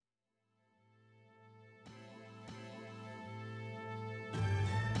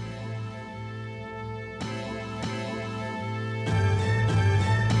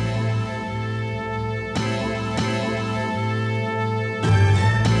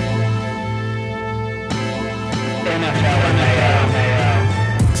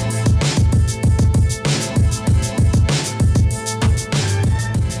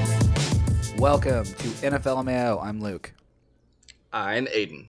Welcome to NFL Mayo. I'm Luke. I'm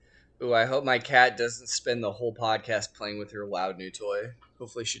Aiden. Ooh, I hope my cat doesn't spend the whole podcast playing with her loud new toy.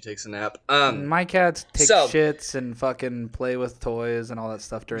 Hopefully she takes a nap. My cats take shits and fucking play with toys and all that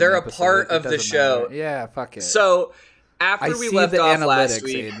stuff during the episode. They're a part of the show. Matter. Yeah, fuck it. So, after we left off last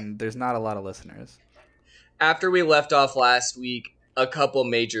week... Aiden, there's not a lot of listeners. After we left off last week, a couple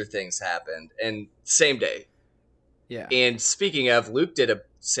major things happened. And same day. Yeah. And speaking of, Luke did a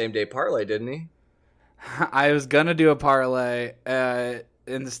same-day parlay, didn't he? I was going to do a parlay.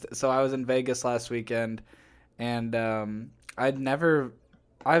 So I was in Vegas last weekend, and I've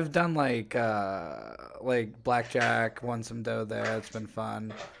done like blackjack, won some dough there. It's been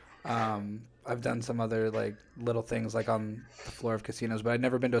fun. I've done some other like little things like on the floor of casinos, but I'd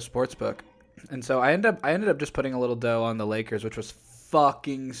never been to a sports book. And so I ended up just putting a little dough on the Lakers, which was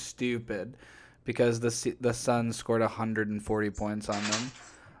fucking stupid because the Suns scored 140 points on them.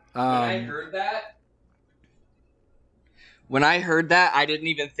 When I heard that, I didn't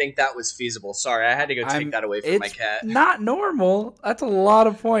even think that was feasible. Sorry, I had to go take that away from my cat. It's not normal. That's a lot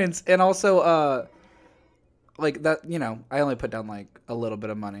of points. And also, like that, you know, I only put down like a little bit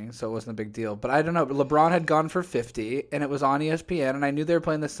of money, so it wasn't a big deal. But I don't know. LeBron had gone for 50, and it was on ESPN, and I knew they were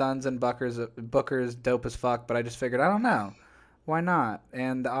playing the Suns, and Booker's dope as fuck, but I just figured, I don't know. Why not?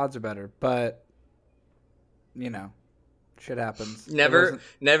 And the odds are better. But, you know, shit happens. Never.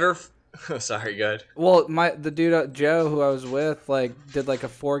 Oh, sorry, good. Well, the dude Joe who I was with did like a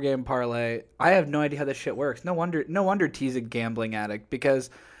 4-game parlay. I have no idea how this shit works. No wonder T's a gambling addict because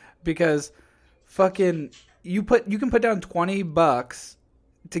fucking you can put down $20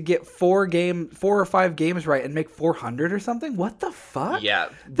 to get 4 or 5 games right and make 400 or something. What the fuck? Yeah,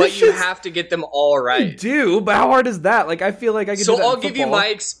 but you have to get them all right. You do, but how hard is that? Like I feel like I could. So do that I'll give you my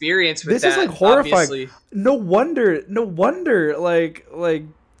experience with this. This is like horrifying. Obviously. No wonder. Like.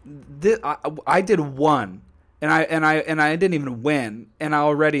 I did one, and I didn't even win, and I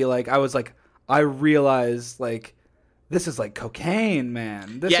realized like this is like cocaine,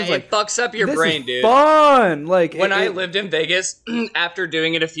 man. This is like, it fucks up your brain, dude. Fun, like when I lived in Vegas, after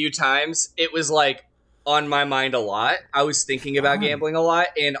doing it a few times, it was like on my mind a lot. I was thinking about gambling a lot,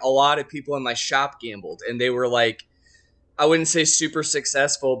 and a lot of people in my shop gambled, and they were like, I wouldn't say super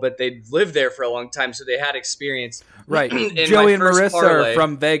successful, but they'd lived there for a long time, so they had experience. Right. Joey and Marissa are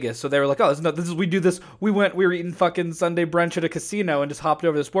from Vegas, so they were like, "Oh, we do this. We were eating fucking Sunday brunch at a casino and just hopped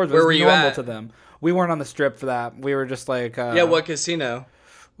over to the sports. Where were you normal at? To them. We weren't on the strip for that. We were just like, what casino?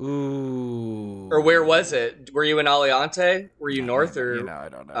 Ooh. Or where was it? Were you in Aliante? Were you north or? I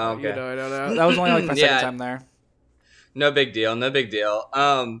don't know. Oh, okay. I don't know. That was only like my second time there. No big deal.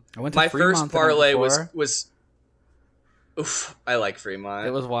 I went to my Fremont first parlay was. Oof, I like Fremont.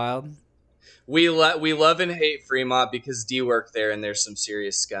 It was wild. We love and hate Fremont because D worked there and there's some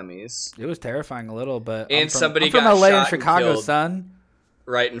serious scummies. It was terrifying a little, but I'm from LA and Chicago, son.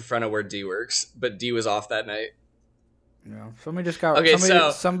 Right in front of where D works, but D was off that night. Yeah, somebody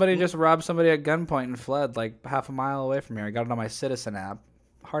just robbed somebody at gunpoint and fled like half a mile away from here. I got it on my Citizen app.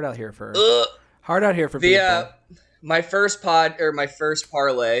 Hard out here for people. My first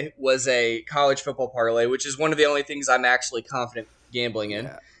parlay was a college football parlay, which is one of the only things I'm actually confident gambling in.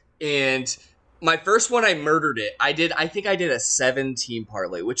 Yeah. And my first one, I murdered it. I think I did a 7-team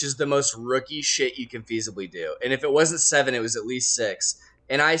parlay, which is the most rookie shit you can feasibly do. And if it wasn't 7, it was at least 6.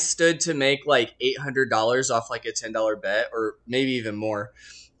 And I stood to make like $800 off like a $10 bet, or maybe even more.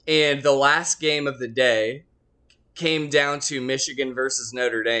 And the last game of the day came down to Michigan versus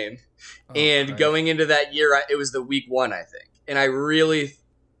Notre Dame. Going into that year, it was the week 1, I think. And I really,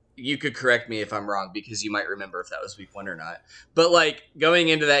 you could correct me if I'm wrong because you might remember if that was week 1 or not. But like going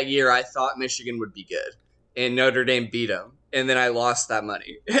into that year, I thought Michigan would be good. And Notre Dame beat them. And then I lost that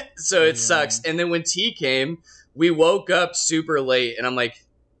money. So it sucks. And then when T came, we woke up super late. And I'm like,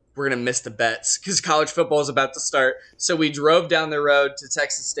 we're going to miss the bets because college football is about to start. So we drove down the road to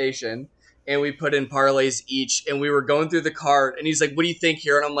Texas Station. And we put in parlays each. And we were going through the card. And he's like, what do you think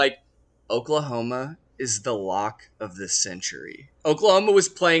here? And I'm like, Oklahoma is the lock of the century. Oklahoma was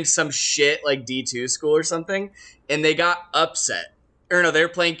playing some shit like D2 school or something, and they got upset. Or no, they were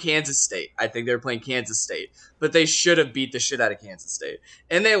playing Kansas State. I think they were playing Kansas State. But they should have beat the shit out of Kansas State.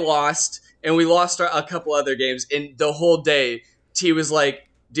 And they lost, and we lost a couple other games. And the whole day, T was like,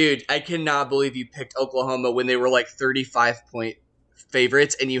 dude, I cannot believe you picked Oklahoma when they were like 35-point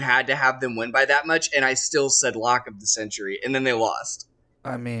favorites, and you had to have them win by that much. And I still said lock of the century, and then they lost.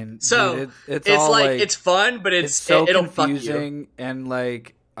 I mean, so dude, it's all like it's fun, but it's so it'll confusing fuck you. And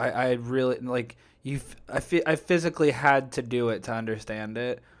like I really like I physically had to do it to understand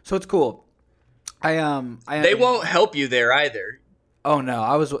it. So it's cool. They won't help you there either. Oh no,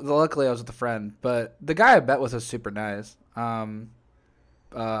 luckily I was with a friend, but the guy I bet with was super nice. But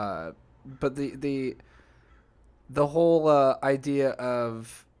the whole idea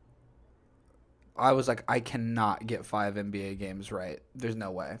of, I was like, I cannot get 5 NBA games right. There's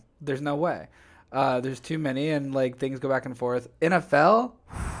no way. There's too many, and like things go back and forth. NFL,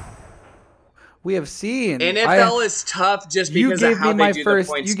 we have seen. NFL is tough just because of how they do the point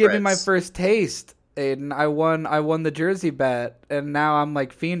spreads. You gave me my first taste, Aiden. I won the jersey bet, and now I'm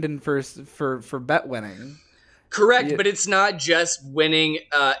like fiending for bet winning. Correct, but it's not just winning.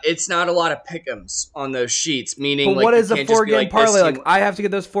 It's not a lot of pick'ems on those sheets. Meaning, but like, what is a 4-game parlay? Like, I have to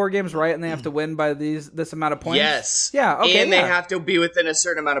get those 4 games right, and they have to win by this amount of points. Yes. Yeah. Okay. And they have to be within a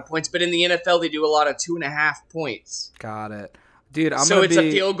certain amount of points. But in the NFL, they do a lot of 2.5 points. Got it, dude. So it's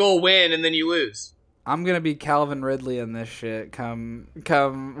a field goal win, and then you lose. I'm gonna be Calvin Ridley in this shit come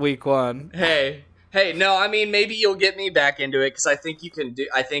week 1. Hey, no, I mean, maybe you'll get me back into it because I think you can do.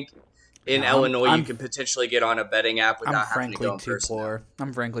 I think. In Illinois, you can potentially get on a betting app without having to go in person.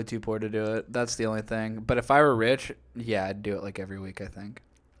 I'm frankly too poor to do it. That's the only thing. But if I were rich, yeah, I'd do it like every week, I think.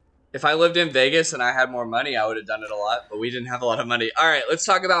 If I lived in Vegas and I had more money, I would have done it a lot. But we didn't have a lot of money. All right, let's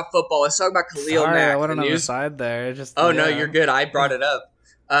talk about football. Let's talk about Khalil Mack. I went on the side there. No, you're good. I brought it up.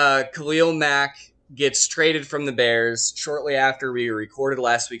 Khalil Mack gets traded from the Bears shortly after we recorded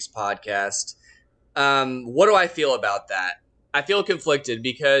last week's podcast. What do I feel about that? I feel conflicted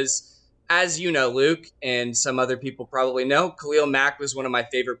because, as you know, Luke, and some other people probably know, Khalil Mack was one of my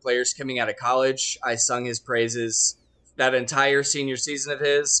favorite players coming out of college. I sung his praises that entire senior season of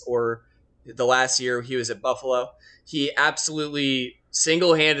his, or the last year he was at Buffalo. He absolutely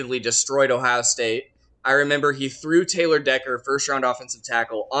single-handedly destroyed Ohio State. I remember he threw Taylor Decker, first-round offensive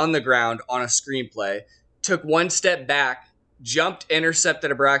tackle, on the ground on a screenplay, took one step back, jumped,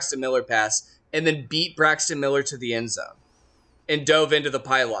 intercepted a Braxton Miller pass, and then beat Braxton Miller to the end zone. And dove into the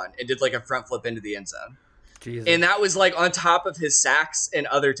pylon and did like a front flip into the end zone. Jesus. And that was like on top of his sacks and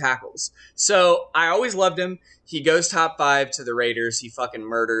other tackles. So I always loved him. He goes top 5 to the Raiders. He fucking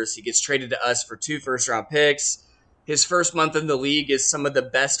murders. He gets traded to us for 2 first-round picks. His first month in the league is some of the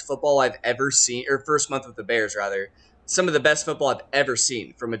best football I've ever seen, or first month with the Bears, rather. Some of the best football I've ever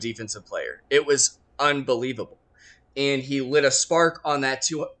seen from a defensive player. It was unbelievable. And he lit a spark on that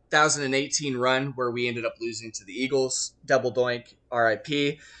 2018 run where we ended up losing to the Eagles. Double doink,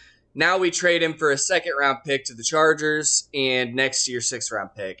 RIP. Now we trade him for a 2nd-round pick to the Chargers and next year's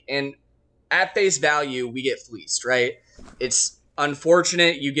 6th-round pick. And at face value, we get fleeced, right? It's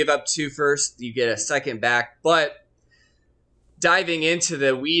unfortunate. You give up 2 firsts, you get a 2nd back. But diving into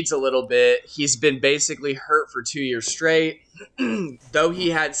the weeds a little bit, he's been basically hurt for 2 years straight. Though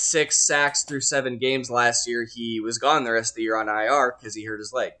he had 6 sacks through 7 games last year, he was gone the rest of the year on IR because he hurt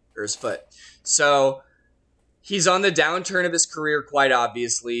his leg or his foot. So he's on the downturn of his career, quite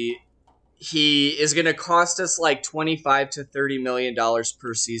obviously. He is going to cost us like $25 to $30 million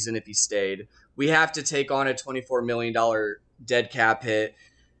per season if he stayed. We have to take on a $24 million dead cap hit.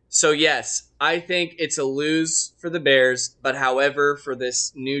 So yes, I think it's a lose for the Bears, but however, for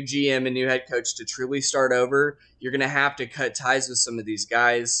this new GM and new head coach to truly start over, you're going to have to cut ties with some of these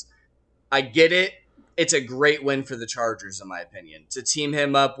guys. I get it. It's a great win for the Chargers, in my opinion, to team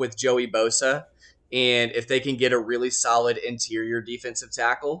him up with Joey Bosa. And if they can get a really solid interior defensive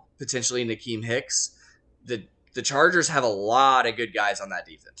tackle, potentially Nakeem Hicks, the Chargers have a lot of good guys on that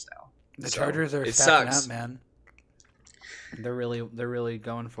defense now. The Chargers are stacking up, man. They're really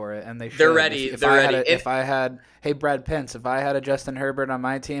going for it, and they should. They're ready. If I had Brad Pence, if I had a Justin Herbert on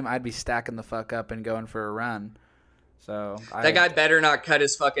my team, I'd be stacking the fuck up and going for a run. So that guy better not cut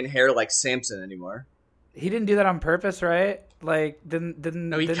his fucking hair like Samson anymore. He didn't do that on purpose, right? Like didn't.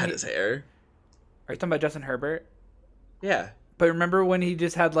 No, he cut his hair. Are you talking about Justin Herbert? Yeah. But remember when he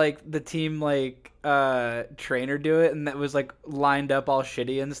just had like the team like trainer do it, and that was like lined up all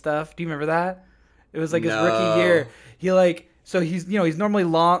shitty and stuff? Do you remember that? It was like his rookie year. He like, so he's normally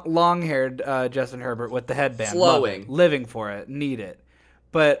long haired Justin Herbert with the headband, flowing, living for it, need it.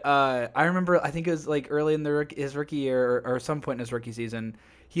 But I remember, I think it was like early in his rookie year or some point in his rookie season,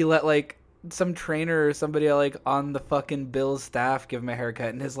 he let like some trainer or somebody like on the fucking Bills staff give him a haircut,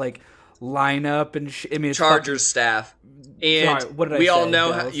 and his like lineup and I mean, Chargers staff. And sorry, what did I we say? all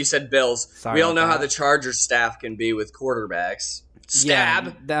know Bills? You said Bills. Sorry, we all know how the Chargers staff can be with quarterbacks.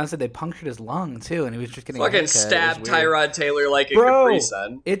 Stab. Yeah, they punctured his lung too, and he was just getting fucking stabbed Tyrod Taylor like a Capri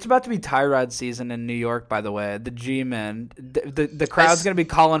Sun. It's about to be Tyrod season in New York, by the way. The G-men, the crowd's gonna be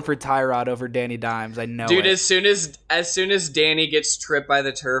calling for Tyrod over Danny Dimes. I know, dude. It. As soon as Danny gets tripped by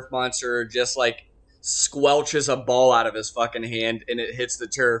the turf monster, just like squelches a ball out of his fucking hand and it hits the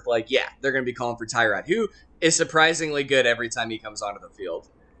turf, like they're gonna be calling for Tyrod, who is surprisingly good every time he comes onto the field.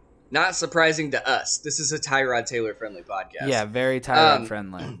 Not surprising to us. This is a Tyrod Taylor friendly podcast. Yeah, very Tyrod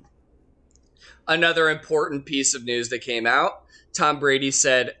friendly. Another important piece of news that came out. Tom Brady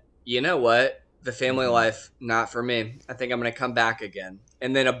said, you know what? The family life, not for me. I think I'm going to come back again.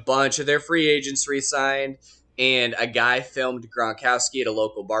 And then a bunch of their free agents re-signed. And a guy filmed Gronkowski at a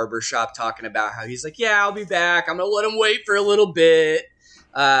local barber shop talking about how he's like, yeah, I'll be back. I'm going to let him wait for a little bit.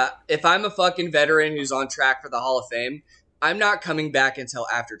 If I'm a fucking veteran who's on track for the Hall of Fame, I'm not coming back until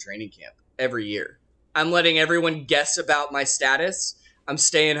after training camp every year. I'm letting everyone guess about my status. I'm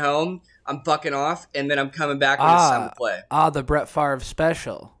staying home. I'm fucking off. And then I'm coming back when it's time to play. The Brett Favre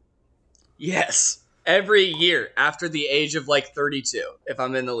special. Yes. Every year after the age of like 32, if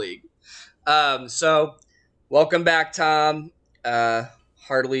I'm in the league. So welcome back, Tom.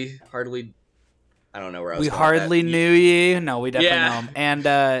 Hardly I don't know where I was going. We hardly knew you. No, we definitely know him. And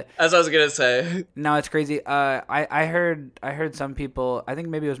as I was gonna say, no, it's crazy. I heard some people. I think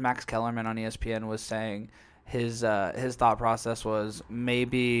maybe it was Max Kellerman on ESPN was saying his thought process was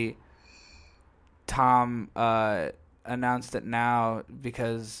maybe Tom announced it now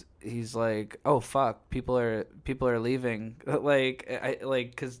because he's like, oh fuck, people are leaving,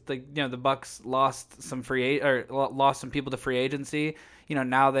 because the Bucks lost some lost some people to free agency.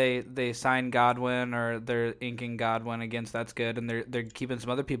 Now they signed Godwin, or they're inking Godwin against. That's good, and they're keeping some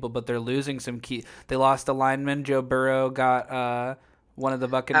other people, but they're losing some key. They lost a lineman. Joe Burrow got one of the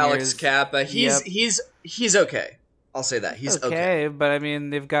Buccaneers. Alex Kappa. He's okay. I'll say that he's okay. But I mean,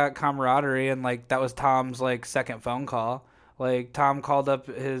 they've got camaraderie, and that was Tom's second phone call. Tom called up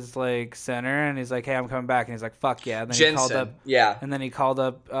his center, and he's like, "Hey, I'm coming back," and he's like, "Fuck yeah!" And then Jensen, he called up, and then he called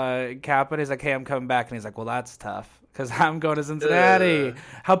up Kappa, and he's like, "Hey, I'm coming back," and he's like, "Well, that's tough." Because I'm going to Cincinnati.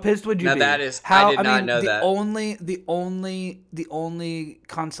 How pissed would you be? That is, I did not know that. The only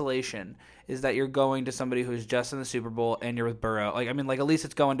consolation is that you're going to somebody who's just in the Super Bowl and you're with Burrow. At least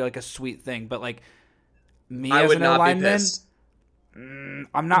it's going to a sweet thing. But me I as would an not lineman, be pissed.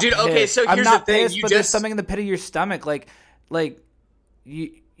 I'm not. Dude, pissed. okay, so I'm here's not the thing. Pissed, but there's something in the pit of your stomach,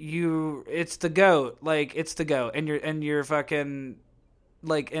 you. It's the goat. It's the goat, and you're fucking.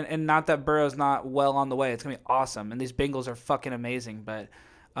 And not that Burrow's not well on the way. It's going to be awesome. And these Bengals are fucking amazing. But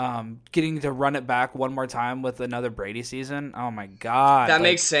getting to run it back one more time with another Brady season, oh my God. That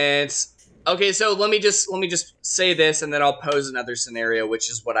makes sense. Okay, so let me just say this, and then I'll pose another scenario, which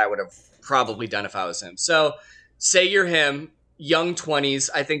is what I would have probably done if I was him. So say you're him, young 20s,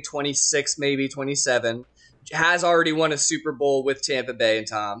 I think 26, maybe 27, has already won a Super Bowl with Tampa Bay and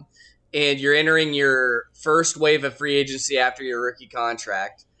Tom. And you're entering your first wave of free agency after your rookie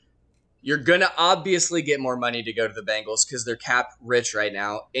contract. You're going to obviously get more money to go to the Bengals because they're cap rich right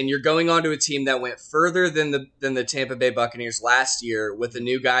now. And you're going on to a team that went further than the Tampa Bay Buccaneers last year with a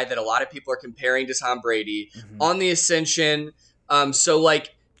new guy that a lot of people are comparing to Tom Brady on the ascension.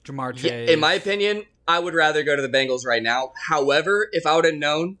 Ja'Marr Chase. In my opinion, I would rather go to the Bengals right now. However, if I would have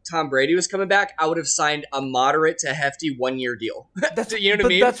known Tom Brady was coming back, I would have signed a moderate to hefty 1-year deal. You know what I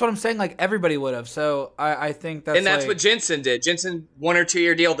mean? That's what I'm saying. Everybody would have. So I think that's. And that's what Jensen did. Jensen, 1 or 2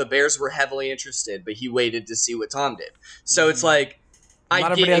 year deal. The Bears were heavily interested, but he waited to see what Tom did. So it's not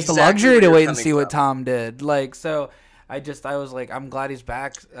everybody has the luxury to wait and see what Tom did. So I was like, I'm glad he's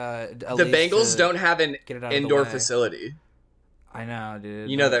back. The Bengals don't have an indoor facility. I know, dude.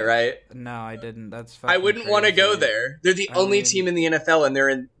 You know that, right? No, I didn't. That's fucking I wouldn't want to go there. They're the only team in the NFL, and they're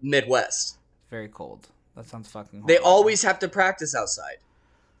in Midwest. Very cold. That sounds fucking horrible. They always have to practice outside.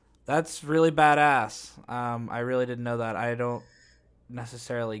 That's really badass. I really didn't know that. I don't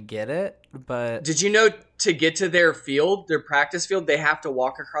necessarily get it, but... Did you know to get to their field, their practice field, they have to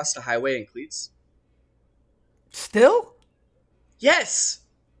walk across the highway in cleats? Still? Yes!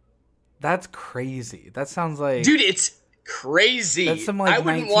 That's crazy. That sounds like... Dude, it's... crazy. That's some I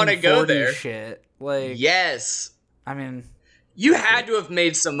wouldn't want to go there. Shit. Yes. I mean, you had to have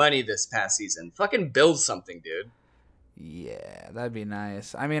made some money this past season. Fucking build something, dude. Yeah, that'd be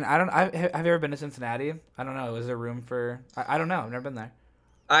nice. I mean, have you ever been to Cincinnati? I don't know. Is there room for? I don't know. I've never been there.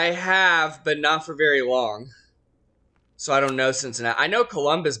 I have, but not for very long. So I don't know Cincinnati. I know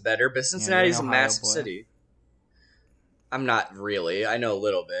Columbus better, but Cincinnati's a massive city. I'm not really. I know a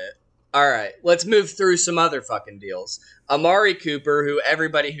little bit. All right, let's move through some other fucking deals. Amari Cooper, who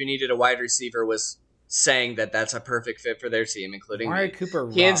everybody who needed a wide receiver was saying that that's a perfect fit for their team, including Amari me. Cooper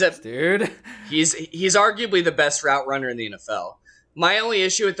He ends rocks, up, dude. he's arguably the best route runner in the NFL. My only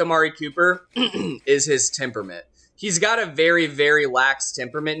issue with Amari Cooper is his temperament. He's got a very, very lax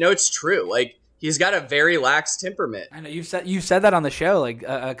temperament. No, it's true. Like, he's got a very lax temperament. I know you've said that on the show like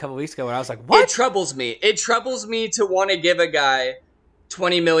a couple weeks ago, and I was like, "What?" It troubles me. It troubles me to want to give a guy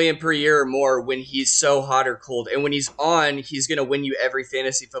 $20 million per year or more when he's so hot or cold. And when he's on, he's going to win you every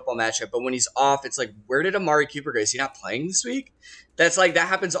fantasy football matchup. But when he's off, it's like, where did Amari Cooper go? Is he not playing this week? That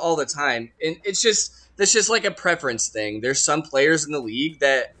happens all the time. And that's just like a preference thing. There's some players in the league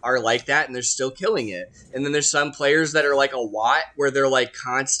that are like that and they're still killing it. And then there's some players that are like a Watt where they're like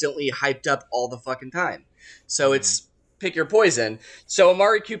constantly hyped up all the fucking time. So it's pick your poison. So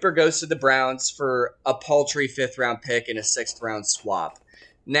Amari Cooper goes to the Browns for a paltry 5th round pick and a 6th round swap.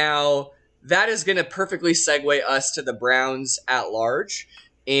 Now, that is going to perfectly segue us to the Browns at large.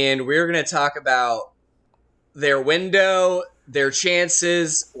 And we're going to talk about their window, their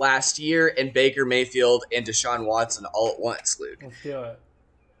chances last year, and Baker Mayfield and Deshaun Watson all at once, Luke. Let's do it.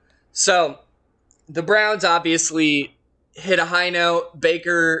 So, the Browns obviously hit a high note.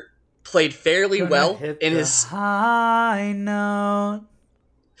 Baker played fairly well in his high note.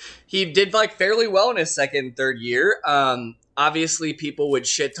 He did like fairly well in his second and third year. Obviously, people would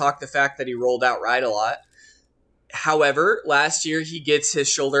shit talk the fact that he rolled out right a lot. However, last year he gets his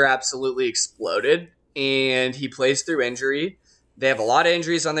shoulder absolutely exploded, and he plays through injury. They have a lot of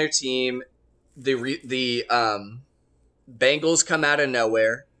injuries on their team. The Bengals come out of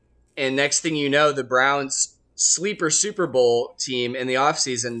nowhere, and next thing you know, the Browns sleeper Super Bowl team in the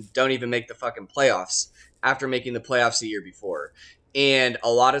offseason don't even make the fucking playoffs after making the playoffs the year before. And a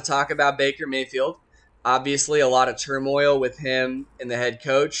lot of talk about Baker Mayfield. Obviously, a lot of turmoil with him and the head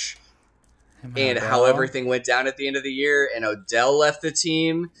coach and how everything went down at the end of the year. And Odell left the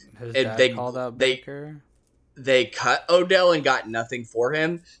team. His and dad called out Baker. They cut Odell and got nothing for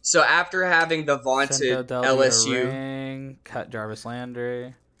him. So after having the vaunted LSU... cut Jarvis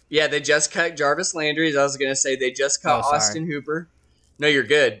Landry. Yeah, they just cut Jarvis Landry. I was going to say they just cut Austin Hooper. No, you're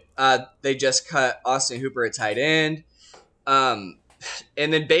good. They just cut Austin Hooper at tight end. And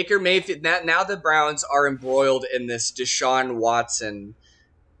then Baker Mayfield. Now the Browns are embroiled in this Deshaun Watson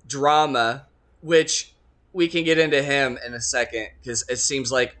drama, which we can get into him in a second because it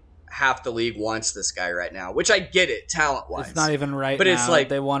seems like half the league wants this guy right now, which I get it talent-wise. It's not even right, but now. It's like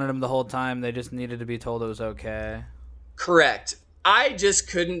they wanted him the whole time. They just needed to be told it was okay. Correct. I just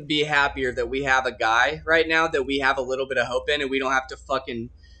couldn't be happier that we have a guy right now that we have a little bit of hope in, and we don't have to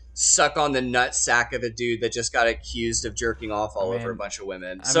fucking suck on the nut sack of a dude that just got accused of jerking off all over a bunch of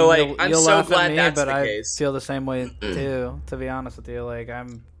women. So, I'm so glad that's the case. I feel the same way, too, to be honest with you. Like,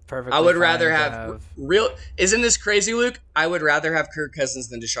 I'm perfectly I would rather have real... Isn't this crazy, Luke? I would rather have Kirk Cousins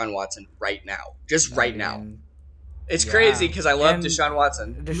than Deshaun Watson right now. Just right now. It's crazy because I love Deshaun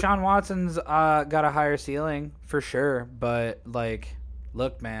Watson. Deshaun Watson's got a higher ceiling, for sure. But, like,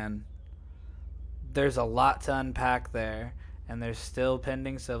 look, man, there's a lot to unpack there. And there's still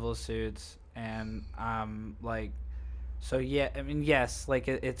pending civil suits, and like, so yeah. I mean, yes, like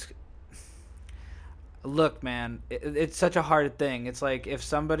it's. Look, man, it's such a hard thing. It's like if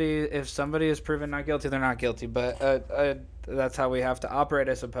somebody is proven not guilty, they're not guilty. But that's how we have to operate,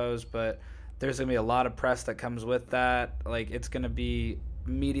 I suppose. But there's gonna be a lot of press that comes with that. Like it's gonna be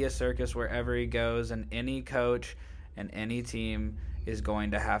media circus wherever he goes, and any coach and any team is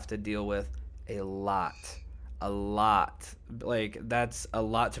going to have to deal with a lot. Like that's a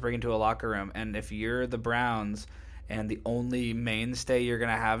lot to bring into a locker room. And if you're the Browns and the only mainstay you're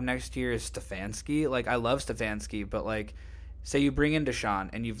gonna have next year is Stefanski, like I love Stefanski, but like say you bring in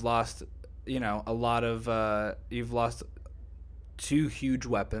Deshaun and you've lost a lot of you've lost two huge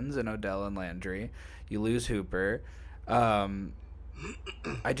weapons in Odell and Landry, you lose Hooper,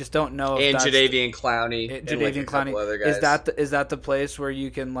 I just don't know if and Jadeveon Clowney and like a couple other guys. Is that the place where you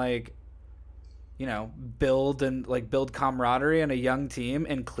can like build camaraderie and a young team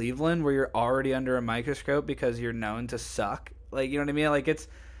in Cleveland where you're already under a microscope because you're known to suck? Like, you know what I mean? Like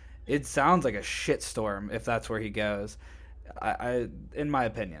it sounds like a shitstorm if that's where he goes. I in my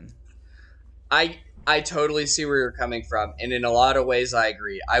opinion. I totally see where you're coming from, and in a lot of ways I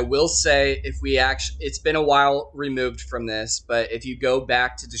agree. I will say it's been a while removed from this, but if you go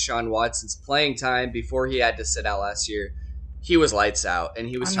back to Deshaun Watson's playing time before he had to sit out last year, he was lights out, and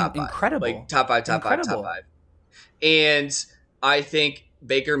he was top five. Incredible. Like top five. And I think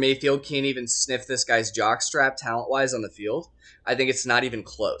Baker Mayfield can't even sniff this guy's jockstrap talent-wise on the field. I think it's not even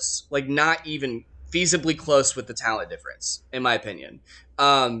close. Like, not even feasibly close with the talent difference, in my opinion.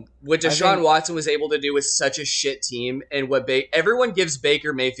 What Deshaun Watson was able to do with such a shit team, and what everyone gives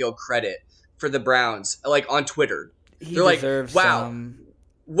Baker Mayfield credit for the Browns, like on Twitter. He They're like, deserves wow, some.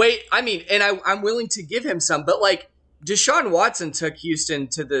 wait, I mean, and I'm willing to give him some, but like Deshaun Watson took Houston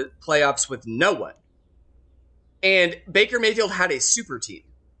to the playoffs with no one. And Baker Mayfield had a super team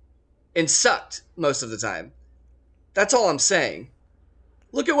and sucked most of the time. That's all I'm saying.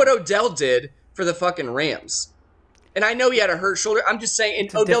 Look at what Odell did for the fucking Rams. And I know he had a hurt shoulder. I'm just saying,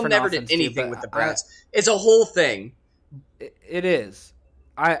 and Odell never did anything with the Browns. It's a whole thing. It is.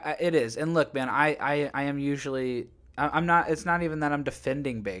 It is. And look, man, I am usually... I'm not... It's not even that I'm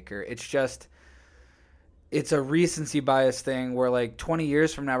defending Baker. It's just... It's a recency bias thing where, like, 20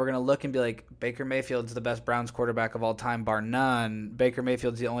 years from now, we're going to look and be like, Baker Mayfield's the best Browns quarterback of all time, bar none. Baker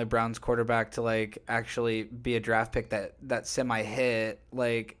Mayfield's the only Browns quarterback to, like, actually be a draft pick that semi-hit.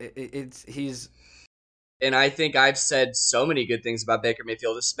 Like, he's... And I think I've said so many good things about Baker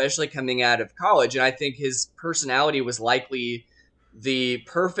Mayfield, especially coming out of college. And I think his personality was likely the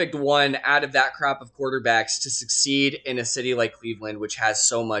perfect one out of that crop of quarterbacks to succeed in a city like Cleveland, which has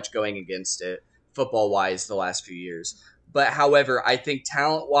so much going against it football-wise the last few years. But however, I think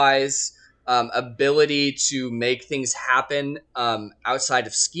talent-wise, ability to make things happen outside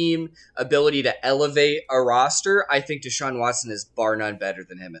of scheme, ability to elevate a roster, I think Deshaun Watson is bar none better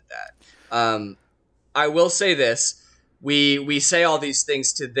than him at that. I will say this. We say all these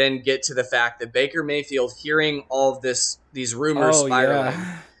things to then get to the fact that Baker Mayfield, hearing all of these rumors spiraling,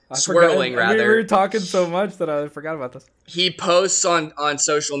 swirling rather. We were talking so much that I forgot about this. He posts on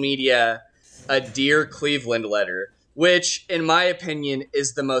social media a Dear Cleveland letter, which, in my opinion,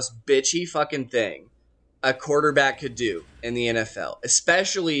 is the most bitchy fucking thing a quarterback could do in the NFL,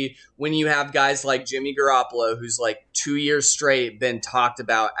 especially when you have guys like Jimmy Garoppolo, who's like 2 years straight been talked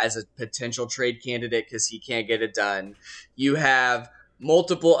about as a potential trade candidate because he can't get it done. You have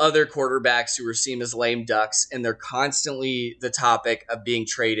multiple other quarterbacks who are seen as lame ducks, and they're constantly the topic of being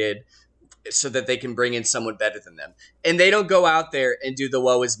traded so that they can bring in someone better than them. And they don't go out there and do the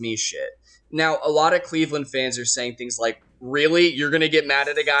woe is me shit. Now, a lot of Cleveland fans are saying things like, really? You're going to get mad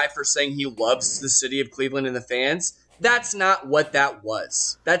at a guy for saying he loves the city of Cleveland and the fans? That's not what that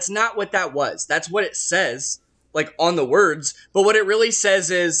was. That's not what that was. That's what it says, like on the words. But what it really says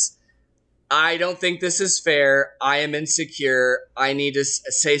is, I don't think this is fair. I am insecure. I need to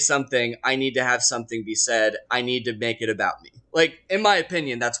say something. I need to have something be said. I need to make it about me. Like, in my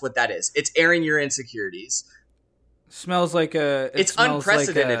opinion, that's what that is. It's airing your insecurities. Smells like it's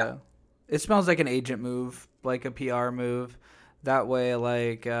unprecedented. It smells like an agent move, like a PR move. That way,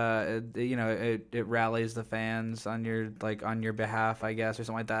 like it rallies the fans on your behalf, I guess, or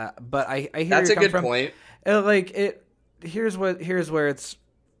something like that. But I hear that's a good point. Here's where it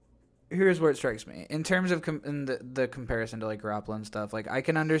strikes me in terms of the comparison to like Garoppolo and stuff. Like, I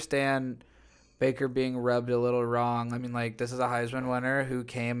can understand Baker being rubbed a little wrong. I mean, like, this is a Heisman winner who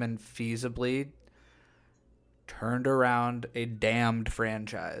came and feasibly turned around a damned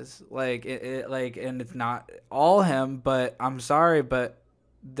franchise. Like and it's not all him, but I'm sorry, but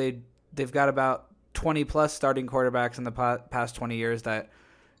they've got about 20 plus starting quarterbacks in the past 20 years that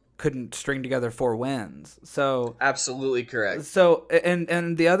couldn't string together 4 wins. So absolutely correct. So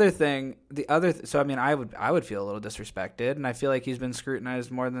and the other thing, so I mean, I would feel a little disrespected, and I feel like he's been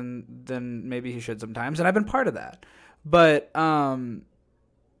scrutinized more than maybe he should sometimes, and I've been part of that. But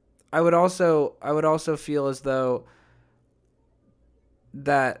I would also feel as though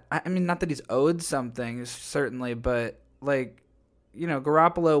that, I mean, not that he's owed something, certainly, but like, you know,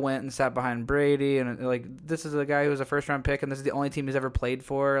 Garoppolo went and sat behind Brady, and like, this is a guy who was a first round pick, and this is the only team he's ever played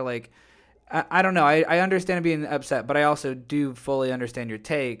for. Like, I don't know. I understand being upset, but I also do fully understand your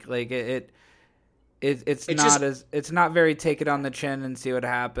take. Like, it's not very take it on the chin and see what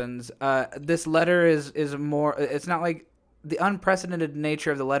happens. This letter is more. It's not like. The unprecedented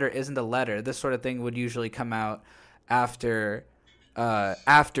nature of the letter isn't a letter. This sort of thing would usually come out after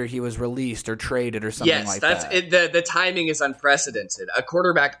he was released or traded or something like that. Yes, that's the timing is unprecedented. A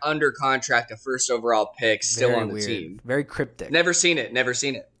quarterback under contract, a first overall pick, still very on the weird. Team. Very cryptic. Never seen it.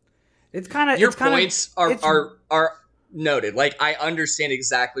 It's kind of your points are noted. Like, I understand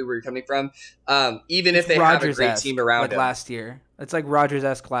exactly where you're coming from. Even if they have a great team around like last year. It's like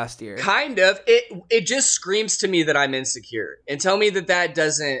Rodgers-esque last year. Kind of. It just screams to me that I'm insecure. And tell me that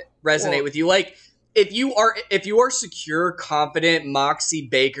doesn't resonate with you. Like, if you are secure, confident, Moxie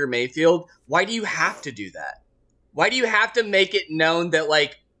Baker Mayfield, why do you have to do that? Why do you have to make it known that,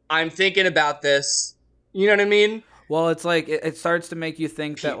 like, I'm thinking about this? You know what I mean? Well, it's like it starts to make you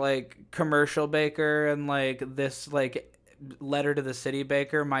think that, like, commercial Baker and, like, this, like, letter to the city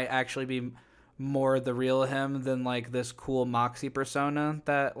Baker might actually be more the real him than, like, this cool Moxie persona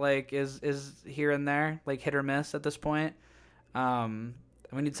that, like, is here and there, like, hit or miss at this point.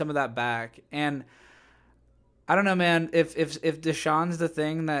 We need some of that back. And I don't know, man. If Deshaun's the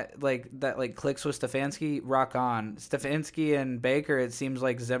thing that clicks with Stefanski, rock on. Stefanski and Baker, it seems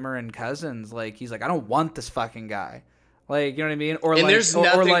like Zimmer and Cousins. Like he's like, I don't want this fucking guy. Like, you know what I mean? Or and like, there's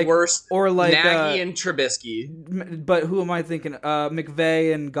nothing worse. Or like Nagy and Trubisky. But who am I thinking?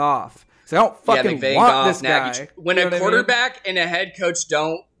 McVay and Goff. So I don't fucking want this guy. When a quarterback and a head coach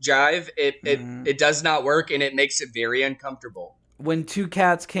don't jive, it does not work, and it makes it very uncomfortable. When two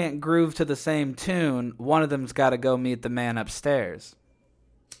cats can't groove to the same tune, one of them's got to go meet the man upstairs.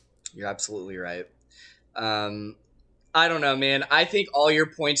 You're absolutely right. I don't know, man. I think all your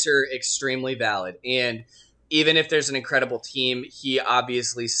points are extremely valid, and even if there's an incredible team, he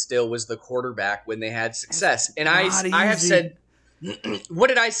obviously still was the quarterback when they had success. And I have said, what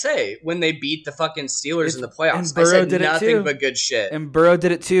did I say when they beat the fucking Steelers in the playoffs? I said nothing but good shit. And Burrow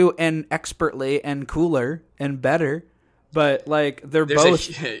did it too, and expertly, and cooler, and better. But like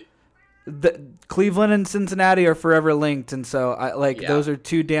Cleveland and Cincinnati are forever linked, and so those are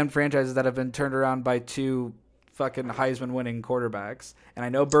two damn franchises that have been turned around by two fucking Heisman winning quarterbacks. And I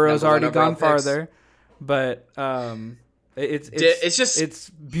know Burrow's already gone farther. But it's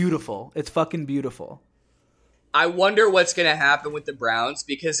beautiful. It's fucking beautiful. I wonder what's going to happen with the Browns,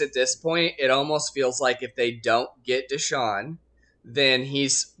 because at this point, it almost feels like if they don't get Deshaun, then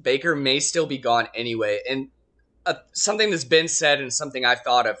Baker may still be gone anyway. And something that's been said and something I've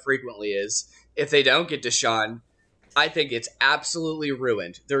thought of frequently is if they don't get Deshaun, I think it's absolutely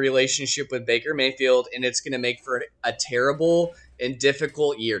ruined the relationship with Baker Mayfield, and it's going to make for a terrible and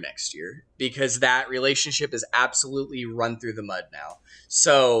difficult year next year, because that relationship is absolutely run through the mud now.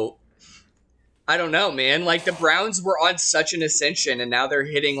 So I don't know, man. Like, the Browns were on such an ascension, and now they're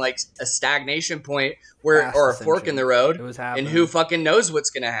hitting like a stagnation point or a fork in the road. It was happening. And who fucking knows what's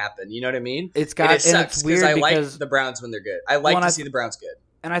going to happen? You know what I mean? It sucks because I like the Browns when they're good. I like to see the Browns good.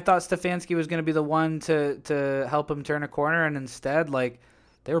 And I thought Stefanski was going to be the one to help him turn a corner, and instead, like,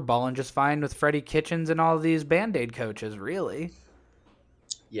 they were balling just fine with Freddie Kitchens and all of these Band-Aid coaches, really.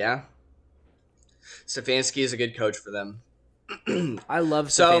 Yeah. Stefanski is a good coach for them. I love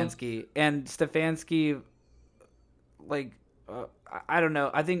Stefanski. And Stefanski, like, I don't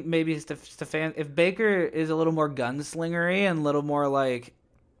know. I think maybe if Baker is a little more gunslingery and a little more like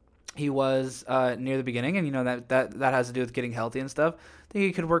he was near the beginning, and, you know, that has to do with getting healthy and stuff, I think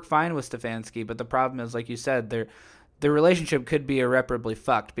he could work fine with Stefanski. But the problem is, like you said, their relationship could be irreparably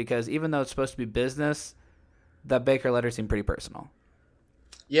fucked, because even though it's supposed to be business, that Baker letter seemed pretty personal.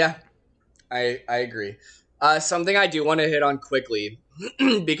 Yeah, I agree. Something I do want to hit on quickly,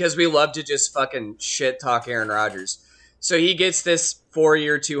 because we love to just fucking shit talk Aaron Rodgers. So he gets this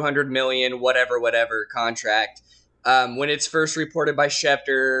 4-year, $200 million, whatever contract. When it's first reported by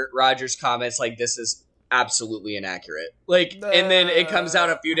Schefter, Rodgers comments like, this is absolutely inaccurate. Like, and then it comes out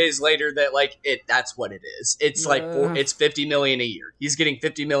a few days later that that's what it is. It's it's $50 million a year. He's getting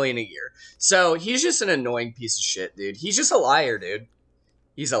 $50 million a year. So he's just an annoying piece of shit, dude. He's just a liar, dude.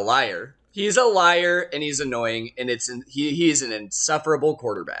 He's a liar. He's a liar, and he's annoying, and he is an insufferable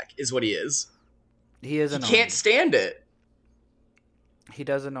quarterback, is what he is. He is annoying. He can't stand it. He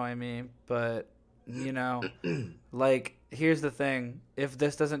does annoy me, but, you know, like, here's the thing. If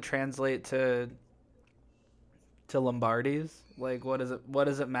this doesn't translate to Lombardis, like, what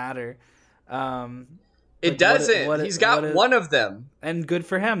does it matter? It doesn't. He's got one of them. And good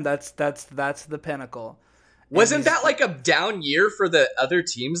for him. That's the pinnacle. Wasn't that like a down year for the other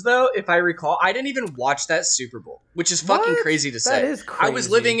teams, though? If I recall, I didn't even watch that Super Bowl, which is fucking crazy to say. That is crazy. I was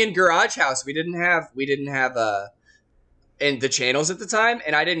living in Garage House. We didn't have and the channels at the time,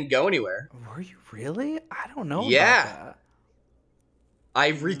 and I didn't go anywhere. Were you really? I don't know. Yeah, about that. I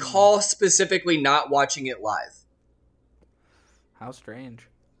recall specifically not watching it live. How strange.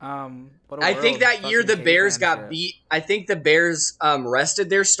 I think that year the Bears got beat. I think the Bears rested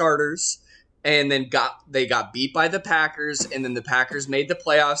their starters. And then they got beat by the Packers, and then the Packers made the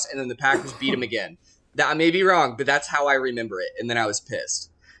playoffs, and then the Packers beat them again. That I may be wrong, but that's how I remember it. And then I was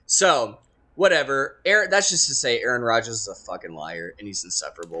pissed. So whatever. That's just to say Aaron Rodgers is a fucking liar, and he's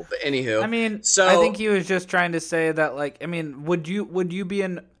insufferable. But anywho, I mean, I think he was just trying to say that, like, I mean, would you be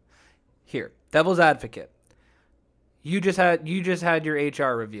in here, devil's advocate? You just had your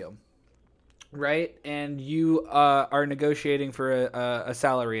HR review, right? And you are negotiating for a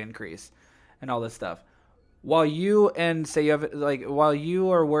salary increase and all this stuff. While you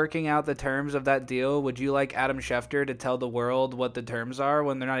are working out the terms of that deal, would you like Adam Schefter to tell the world what the terms are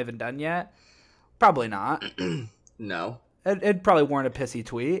when they're not even done yet? Probably not. No. It'd probably warrant a pissy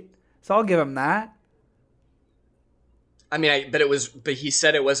tweet. So I'll give him that. I mean, but he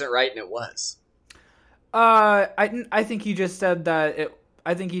said it wasn't right, and it was. I think he just said that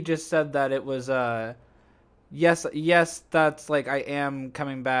I think he just said that it was yes, that's like I am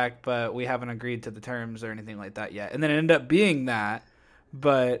coming back, but we haven't agreed to the terms or anything like that yet. And then it ended up being that,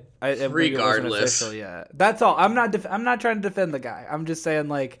 but it wasn't official yet. That's all. I'm not trying to defend the guy. I'm just saying,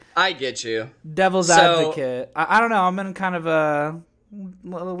 like, I get you. Devil's advocate. I don't know. I'm in kind of a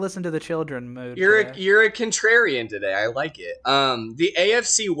listen to the children mood. You're a contrarian today. I like it. The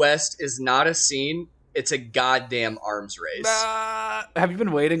AFC West is not a scene. It's a goddamn arms race. Have you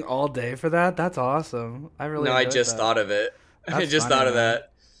been waiting all day for that? That's awesome. I just thought of it. I just thought of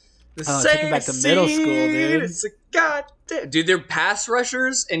that. Taking back to middle school, dude. It's a goddamn dude. They're pass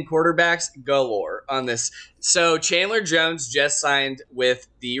rushers and quarterbacks galore on this. So Chandler Jones just signed with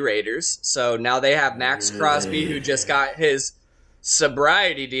the Raiders. So now they have Max Crosby, who just got his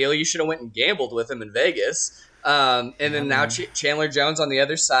sobriety deal. You should have went and gambled with him in Vegas. And then now Chandler Jones on the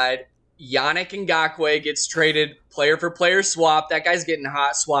other side. Yannick Ngakoue gets traded player for player swap. That guy's getting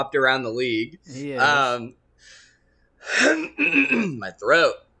hot swapped around the league. He is. My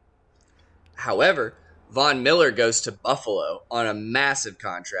throat. However, Von Miller goes to Buffalo on a massive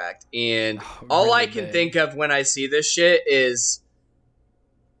contract. And all I can think of when I see this shit is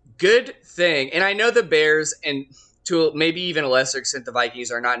good thing. And I know the Bears and to maybe even a lesser extent the Vikings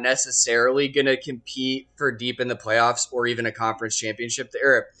are not necessarily going to compete for deep in the playoffs or even a conference championship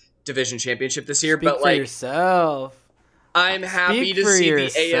or division championship this year. Speak for yourself. I'm happy to see the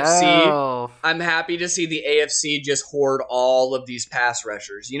AFC. I'm happy to see the AFC just hoard all of these pass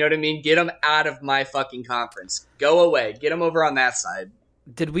rushers. You know what I mean? Get them out of my fucking conference. Go away. Get them over on that side.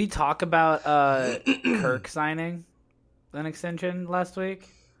 Did we talk about Kirk signing an extension last week?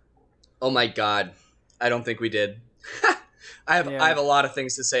 Oh my God. I don't think we did. I have a lot of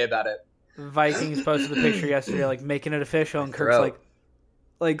things to say about it. Vikings posted the picture yesterday, like making it official, and Kirk's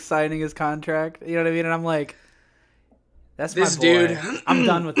like signing his contract. You know what I mean? And I'm like, that's my boy. Dude. I'm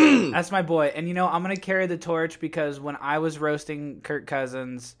done with it. That's my boy. And I'm gonna carry the torch because when I was roasting Kirk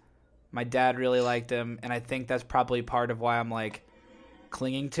Cousins, my dad really liked him, and I think that's probably part of why I'm like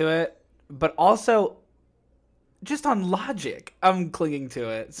clinging to it. But also, just on logic, I'm clinging to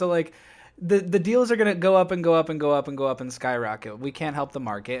it. So like, the deals are gonna go up and go up and go up and go up and skyrocket. We can't help the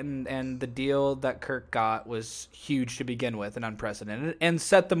market, and the deal that Kirk got was huge to begin with and unprecedented, and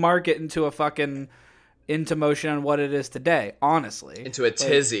set the market into motion on what it is today. Honestly, into a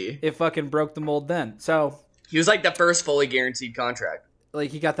tizzy. It fucking broke the mold then. So he was like the first fully guaranteed contract. Like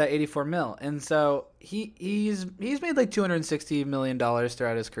he got that $84 million, and so he's made like $260 million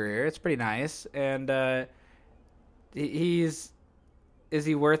throughout his career. It's pretty nice, and Is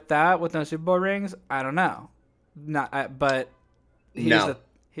he worth that with no Super Bowl rings? I don't know. But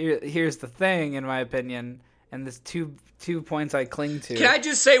here's the thing, in my opinion, and there's two points I cling to. Can I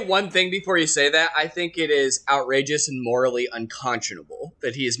just say one thing before you say that? I think it is outrageous and morally unconscionable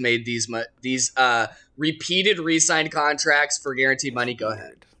that he has made these repeated re-signed contracts for guaranteed money. Go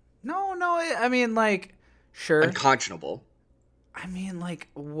ahead. No. I mean, like, sure. Unconscionable. I mean, like,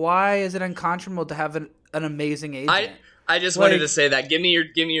 why is it unconscionable to have an amazing agent? I just wanted to say that. Give me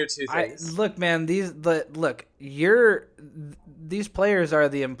your two things. Look, man, these players are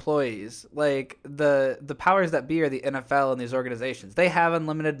the employees. Like the powers that be are the NFL and these organizations. They have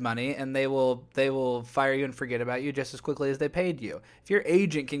unlimited money, and they will fire you and forget about you just as quickly as they paid you. If your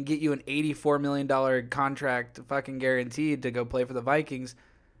agent can get you an $84 million contract, fucking guaranteed to go play for the Vikings,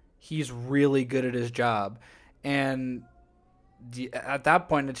 he's really good at his job, and at that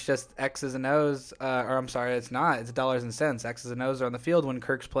point, it's just X's and O's, or I'm sorry, it's not. It's dollars and cents. X's and O's are on the field when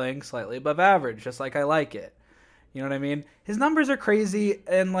Kirk's playing slightly above average, just like I like it. You know what I mean? His numbers are crazy,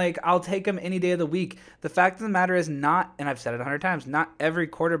 and like I'll take him any day of the week. The fact of the matter is not, and I've said it 100 times, not every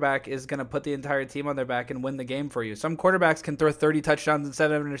quarterback is going to put the entire team on their back and win the game for you. Some quarterbacks can throw 30 touchdowns and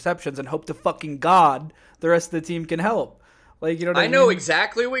 7 interceptions and hope to fucking God the rest of the team can help. Like, you know what I mean? I know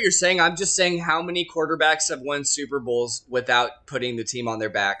exactly what you're saying. I'm just saying how many quarterbacks have won Super Bowls without putting the team on their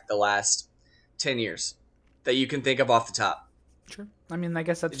back the last 10 years that you can think of off the top. Sure. I mean, I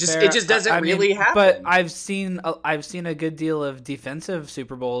guess that's fair. It just doesn't really happen. But I've seen a good deal of defensive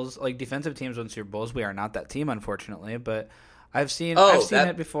Super Bowls, like defensive teams win Super Bowls. We are not that team, unfortunately, but I've seen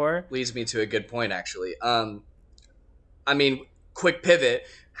it before. Leads me to a good point, actually. I mean, quick pivot.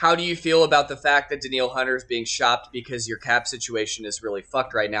 How do you feel about the fact that Danielle Hunter is being shopped because your cap situation is really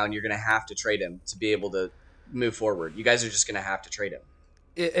fucked right now and you're going to have to trade him to be able to move forward? You guys are just going to have to trade him.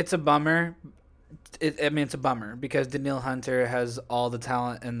 It's a bummer. It's a bummer because Danielle Hunter has all the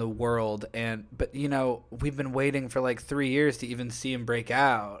talent in the world, but we've been waiting for like 3 years to even see him break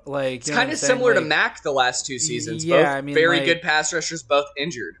out. Like it's kind of similar to Mac the last 2 seasons. Yeah, both very good pass rushers, both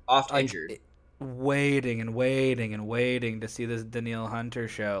injured, injured. waiting and waiting and waiting to see this Danielle Hunter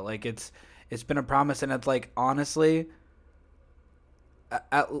show. Like it's been a promise, and it's like honestly,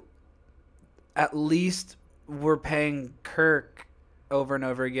 at least we're paying Kirk over and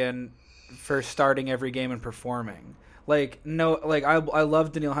over again for starting every game and performing. Like no, like I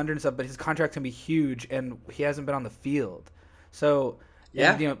love Danielle Hunter and stuff, but his contract can be huge, and he hasn't been on the field. So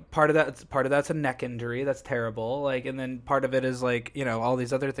yeah, and, you know, part of that's a neck injury. That's terrible. Like, and then part of it is like, you know, all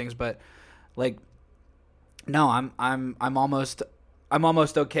these other things. But like, no, I'm almost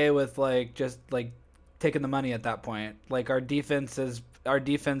okay with like just like taking the money at that point. Like our defense is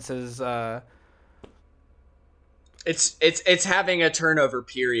It's having a turnover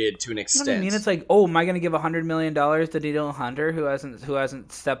period to an extent. You know what I mean? It's like, oh, am I going to give $100 million to Danielle Hunter who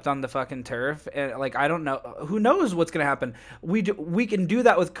hasn't stepped on the fucking turf? And like, I don't know. Who knows what's going to happen? We can do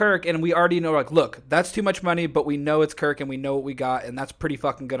that with Kirk, and we already know, like, look, that's too much money, but we know it's Kirk, and we know what we got, and that's pretty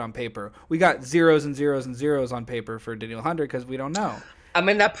fucking good on paper. We got zeros and zeros and zeros on paper for Danielle Hunter because we don't know. I'm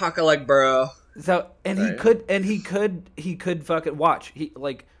in that pocket like bro. So he could fucking watch. He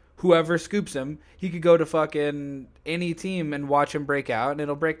like. Whoever scoops him, he could go to fucking any team and watch him break out, and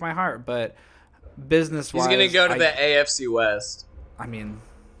it'll break my heart. But business-wise, he's gonna go to the AFC West. I mean,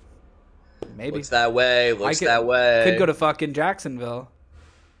 maybe looks that way. That way. Could go to fucking Jacksonville.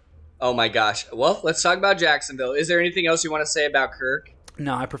 Oh my gosh. Well, let's talk about Jacksonville. Is there anything else you want to say about Kirk?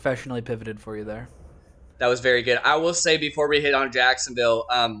 No, I professionally pivoted for you there. That was very good. I will say before we hit on Jacksonville,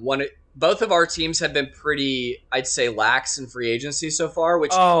 both of our teams have been pretty, I'd say, lax in free agency so far,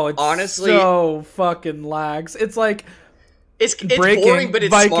 which honestly so fucking lax. It's like it's boring, but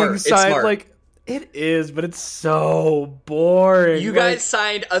it's Viking smart. It's smart. Like it is, but it's so boring. You guys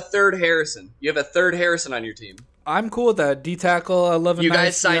signed a third Harrison. You have a third Harrison on your team. I'm cool with that. D tackle, I love. You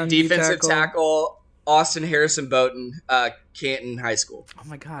guys signed defensive tackle Austin Harrison Bowden, Canton High School. Oh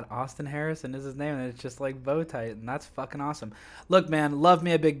my God, Austin Harrison is his name, and it's just like bow tight, and that's fucking awesome. Look, man, love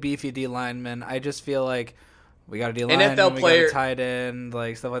me a big beefy D lineman. I just feel like we got a D lineman, NFL player, we got a tight end,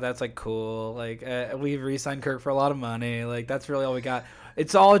 like stuff like that's like cool. Like we re-signed Kirk for a lot of money. Like that's really all we got.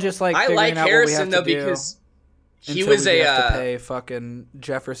 It's all just like I like out Harrison what we have though to because do he was have to pay fucking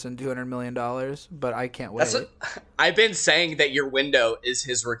Jefferson $200 million, but I can't wait. I've been saying that your window is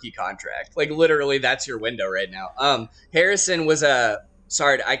his rookie contract. Like literally, that's your window right now. Harrison was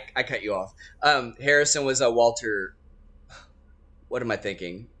sorry, I cut you off. Harrison was a Walter. What am I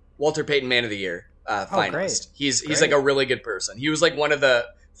thinking? Walter Payton Man of the Year finalist. Great. He's like a really good person. He was like one of the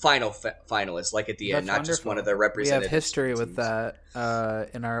final finalists, like at the end, not just one of the representatives. We have history with that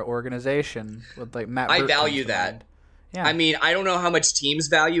in our organization with like Matt. I value that. Yeah. I mean, I don't know how much teams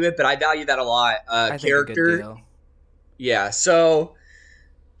value it, but I value that a lot. I think character. A good deal. Yeah. So,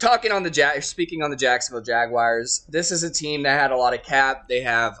 speaking on the Jacksonville Jaguars, this is a team that had a lot of cap. They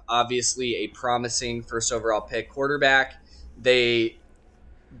have obviously a promising first overall pick quarterback. They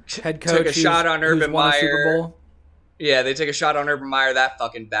head coach took a shot on Urban Meyer. Super Bowl. Yeah, they took a shot on Urban Meyer. That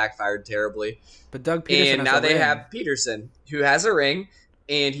fucking backfired terribly. But Doug Peterson and now they have Peterson, who has a ring,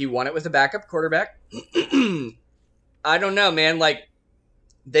 and he won it with a backup quarterback. I don't know, man. Like,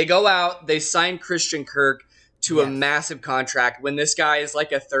 they go out, they sign Christian Kirk to a massive contract when this guy is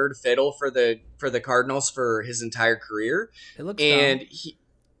like a third fiddle for the Cardinals for his entire career. It looks and dumb.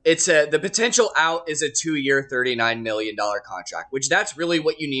 The potential out is a 2-year, $39 million contract, which that's really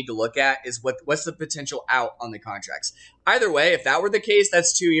what you need to look at is what's the potential out on the contracts. Either way, if that were the case,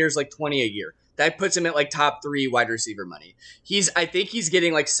 that's 2 years, like 20 a year. That puts him at like top 3 wide receiver money. I think he's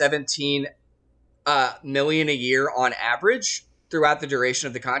getting like 17 million a year on average throughout the duration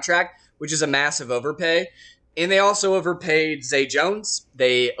of the contract, which is a massive overpay. And they also overpaid Zay Jones.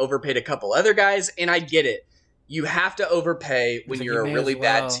 They overpaid a couple other guys, and I get it. You have to overpay when you're a really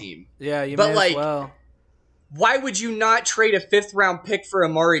bad team. Yeah, you but may as well. Why would you not trade a 5th-round pick for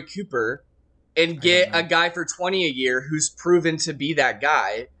Amari Cooper and get a guy for 20 a year who's proven to be that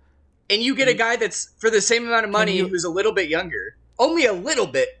guy, and you get a guy that's for the same amount of money who's a little bit younger? Only a little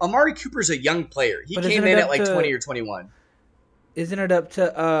bit. Amari Cooper's a young player. He came in at like 20 or 21. Isn't it up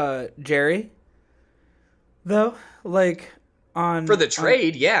to Jerry, though? Like... for the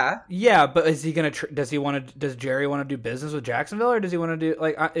trade, yeah, but is he gonna? Does Jerry want to do business with Jacksonville, or does he want to do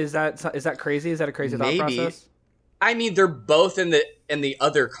like? Is that crazy? Is that a crazy thought process? I mean, they're both in the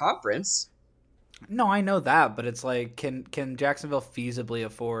other conference. No, I know that, but it's like, can Jacksonville feasibly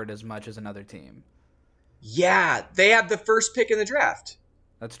afford as much as another team? Yeah, they have the first pick in the draft.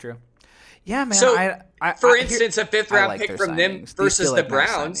 That's true. Yeah, man. So, for instance, a 5th-round pick from them versus the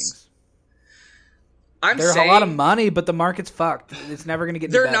Browns. There's a lot of money, but the market's fucked. It's never going to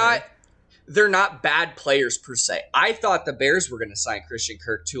get any better. they're not bad players per se. I thought the Bears were going to sign Christian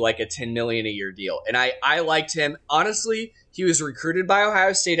Kirk to like a $10 million a year deal. And I liked him. Honestly, he was recruited by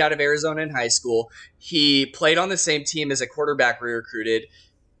Ohio State out of Arizona in high school. He played on the same team as a quarterback we recruited.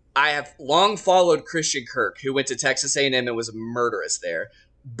 I have long followed Christian Kirk, who went to Texas A&M and was murderous there.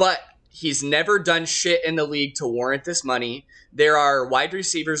 But he's never done shit in the league to warrant this money. There are wide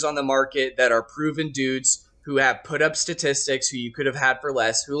receivers on the market that are proven dudes who have put up statistics who you could have had for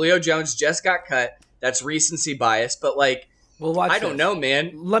less. Julio Jones just got cut. That's recency bias. But, like, well, I don't know,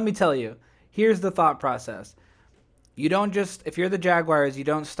 man. Let me tell you. Here's the thought process. You don't just, if you're the Jaguars, you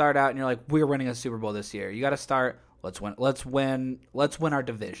don't start out and you're like, we're winning a Super Bowl this year. You got to start, let's win our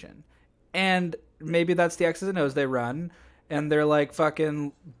division. And maybe that's the X's and O's they run. And they're like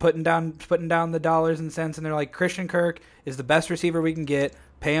fucking putting down the dollars and cents. And they're like, Christian Kirk is the best receiver we can get.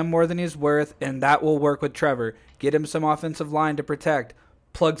 Pay him more than he's worth. And that will work with Trevor. Get him some offensive line to protect.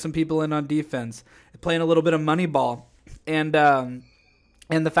 Plug some people in on defense. Playing a little bit of money ball. And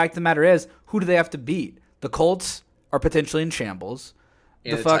the fact of the matter is, who do they have to beat? The Colts are potentially in shambles.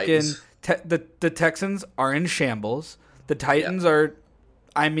 And the fucking the Texans are in shambles. The Titans are.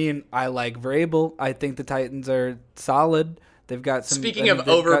 I mean, I like Vrabel. I think the Titans are solid. They've got some. Speaking of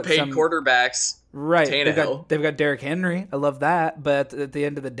overpaid quarterbacks, right? They've got Derrick Henry. I love that. But at the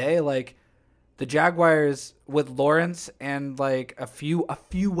end of the day, like the Jaguars with Lawrence and like a few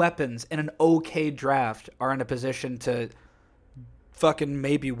weapons and an okay draft are in a position to fucking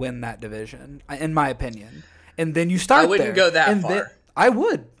maybe win that division, in my opinion. And then you start. I wouldn't go that far. I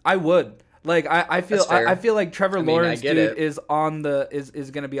would. Like I feel like Trevor Lawrence is on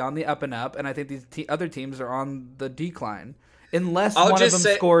is going to be on the up and up, and I think these other teams are on the decline unless one of them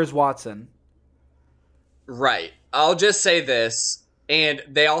scores Watson. Right. I'll just say this, and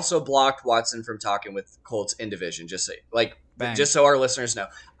they also blocked Watson from talking with Colts in division. Just so our listeners know.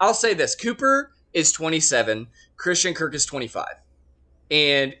 I'll say this: Cooper is 27, Christian Kirk is 25,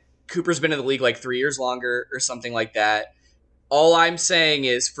 and Cooper's been in the league like 3 years longer or something like that. All I'm saying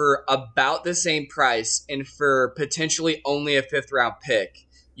is for about the same price and for potentially only a 5th round pick,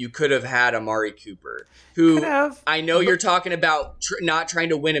 you could have had Amari Cooper, who I know you're talking about not trying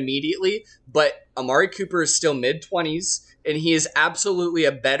to win immediately, but Amari Cooper is still mid-20s, and he is absolutely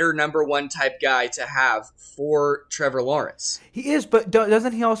a better number one type guy to have for Trevor Lawrence. He is, but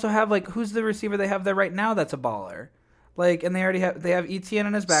doesn't he also have, like, who's the receiver they have there right now that's a baller? Like, and they have Etienne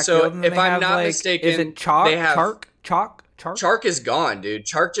in his backfield. So and if I'm not mistaken, is it Chark? Chark is gone, dude.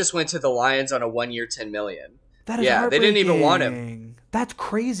 Chark just went to the Lions on a 1 year, $10 million. That is they didn't even want him. That's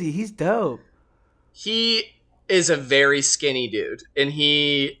crazy. He's dope. He is a very skinny dude, and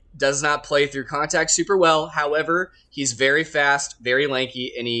he does not play through contact super well. However, he's very fast, very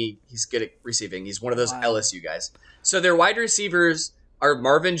lanky, and he's good at receiving. He's one of those LSU guys. So their wide receivers are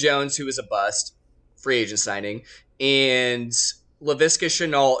Marvin Jones, who is a bust, free agent signing, and Laviska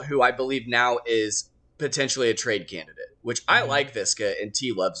Shenault, who I believe now is potentially a trade candidate, which I like Visca, and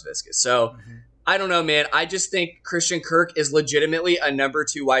T loves Visca. So I don't know, man. I just think Christian Kirk is legitimately a number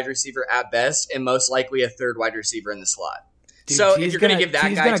 2 wide receiver at best, and most likely a 3rd wide receiver in the slot. Dude, so if you're going to give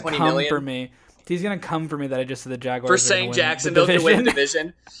that guy $20 million for me, he's going to come for me that I just said the Jaguars for saying Jacksonville could win the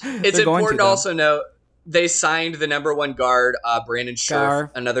division. It's important to also note they signed the number 1 guard, Brandon Scherf,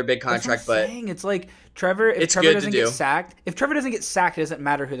 another big contract. But it's like Trevor. If Trevor doesn't get sacked, it doesn't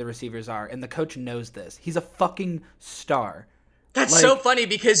matter who the receivers are, and the coach knows this. He's a fucking star. That's so funny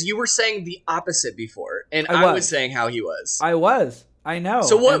because you were saying the opposite before, and I was saying how he was. I know.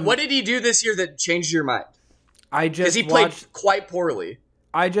 So what did he do this year that changed your mind? Because he played quite poorly.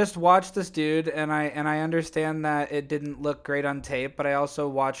 I just watched this dude, and I understand that it didn't look great on tape, but I also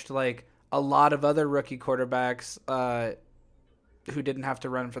watched like a lot of other rookie quarterbacks who didn't have to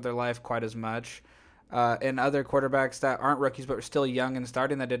run for their life quite as much, and other quarterbacks that aren't rookies but were still young and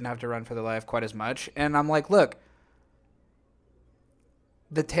starting that didn't have to run for their life quite as much. And I'm like, look,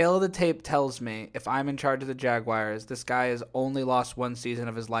 the tail of the tape tells me if I'm in charge of the Jaguars, this guy has only lost 1 season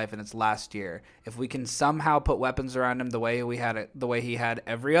of his life, and it's last year. If we can somehow put weapons around him the way he had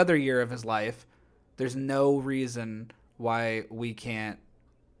every other year of his life, there's no reason why we can't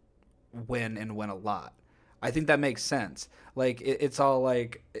win and win a lot. I think that makes sense. Like it's all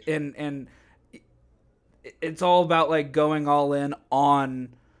like and it's all about like going all in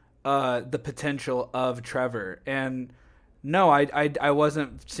on the potential of Trevor. And no, I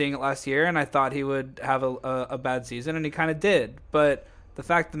wasn't seeing it last year, and I thought he would have a bad season, and he kind of did. But the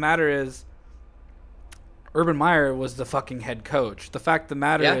fact of the matter is, Urban Meyer was the fucking head coach. The fact of the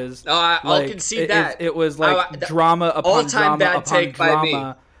matter is, I'll concede that. It was like drama upon drama upon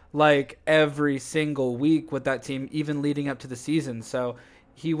drama, like every single week with that team, even leading up to the season. So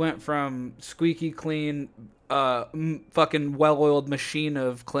he went from squeaky clean, fucking well-oiled machine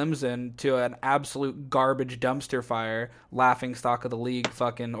of Clemson to an absolute garbage dumpster fire, laughing stock of the league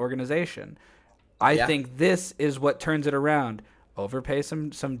fucking organization. I think this is what turns it around. Overpay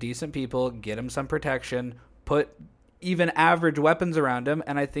some decent people, get him some protection, put even average weapons around him,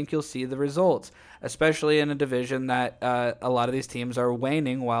 and I think you'll see the results, especially in a division that a lot of these teams are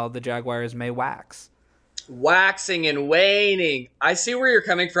waning while the Jaguars may wax. Waxing and waning. I see where you're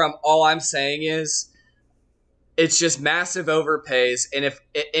coming from. All I'm saying is it's just massive overpays. And if,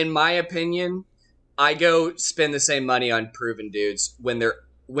 in my opinion, I go spend the same money on proven dudes when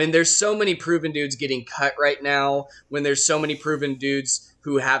there's so many proven dudes getting cut right now, when there's so many proven dudes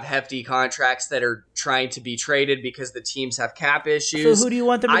who have hefty contracts that are trying to be traded because the teams have cap issues. So who do you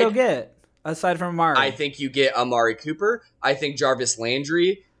want them to go get aside from Amari? I think you get Amari Cooper. I think Jarvis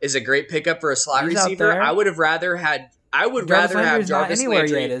Landry is a great pickup for a slot He's receiver. I would rather have Jarvis not anywhere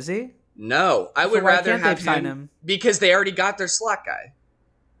Landry. Yet, is he? No, I would rather have him because they already got their slot guy.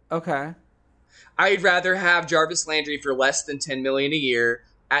 Okay. I'd rather have Jarvis Landry for less than $10 million a year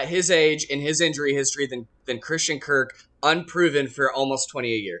at his age and his injury history than Christian Kirk, unproven for almost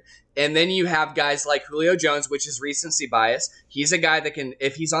 20 a year. And then you have guys like Julio Jones, which is recency bias. He's a guy that can,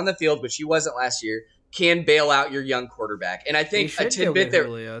 if he's on the field, which he wasn't last year, can bail out your young quarterback. And I think a tidbit there,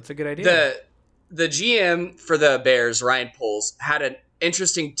 Julio. It's a good idea. The GM for the Bears, Ryan Poles, had an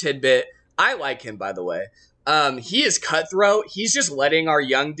interesting tidbit. I like him, by the way. He is cutthroat. He's just letting our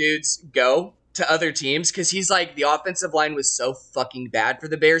young dudes go to other teams because he's like, the offensive line was so fucking bad for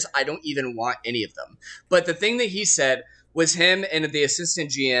the Bears. I don't even want any of them. But the thing that he said was him and the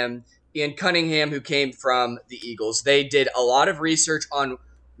assistant GM, Ian Cunningham, who came from the Eagles. They did a lot of research on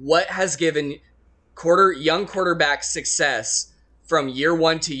what has given young quarterbacks success from year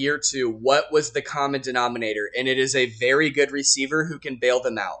 1 to year 2. What was the common denominator? And it is a very good receiver who can bail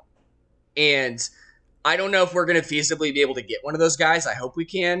them out. And I don't know if we're going to feasibly be able to get one of those guys. I hope we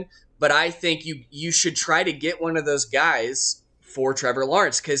can. But I think you should try to get one of those guys for Trevor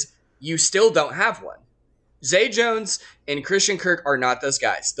Lawrence because you still don't have one. Zay Jones and Christian Kirk are not those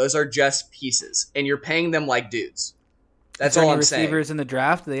guys. Those are just pieces. And you're paying them like dudes. That's all I'm saying. Receivers in the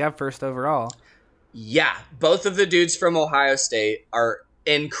draft, they have first overall. Yeah, both of the dudes from Ohio State are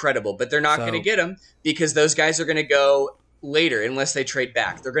incredible, but they're not going to get them because those guys are going to go later unless they trade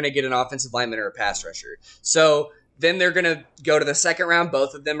back. They're going to get an offensive lineman or a pass rusher. So then they're going to go to the second round.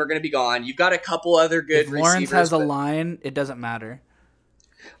 Both of them are going to be gone. You've got a couple other good receivers. If Lawrence has a line, it doesn't matter.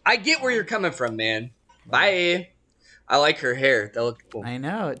 I get where you're coming from, man. Bye. I like her hair. That look cool. I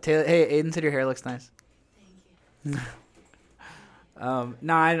know. Hey, Aiden said your hair looks nice. Thank you.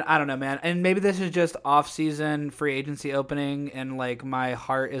 No, I don't know, man. And maybe this is just off-season free agency opening, and like my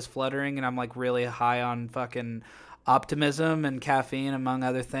heart is fluttering, and I'm like really high on fucking optimism and caffeine, among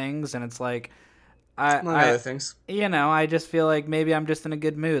other things. And it's like, other things, you know, I just feel like maybe I'm just in a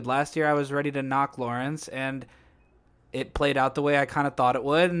good mood. Last year, I was ready to knock Lawrence, and it played out the way I kind of thought it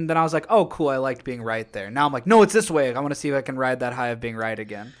would. And then I was like, oh, cool, I liked being right there. Now I'm like, no, it's this way. I want to see if I can ride that high of being right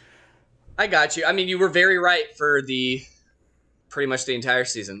again. I got you. I mean, you were very right for pretty much the entire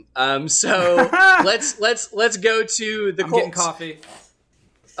season. So let's go to the Colts. I'm getting coffee.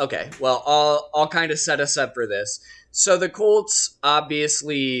 Okay, well, I'll kind of set us up for this. So the Colts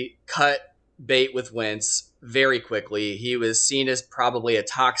obviously cut bait with Wentz very quickly. He was seen as probably a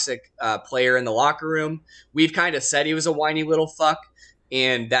toxic player in the locker room. We've kind of said he was a whiny little fuck,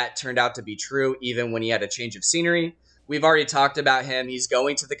 and that turned out to be true even when he had a change of scenery. We've already talked about him. He's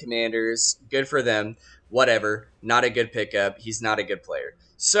going to the Commanders. Good for them. Whatever. Not a good pickup. He's not a good player.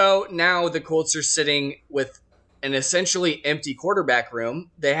 So now the Colts are sitting with an essentially empty quarterback room.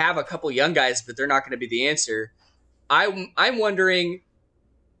 They have a couple young guys, but they're not going to be the answer. I'm wondering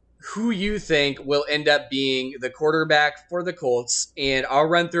who you think will end up being the quarterback for the Colts, and I'll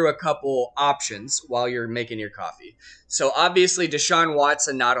run through a couple options while you're making your coffee. So obviously Deshaun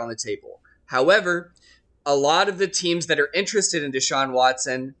Watson not on the table. However, a lot of the teams that are interested in Deshaun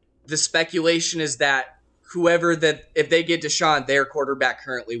Watson, the speculation is that if they get Deshaun, their quarterback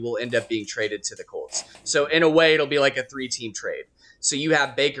currently will end up being traded to the Colts. So in a way, it'll be like a 3-team trade. So you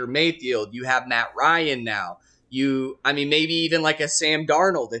have Baker Mayfield, you have Matt Ryan now. Maybe even like a Sam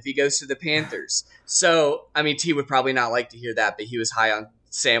Darnold if he goes to the Panthers. So, T would probably not like to hear that, but he was high on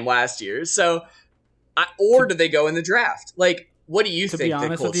Sam last year. So, or do they go in the draft? Like, what do you think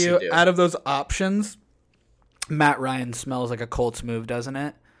the Colts should do? Out of those options, Matt Ryan smells like a Colts move, doesn't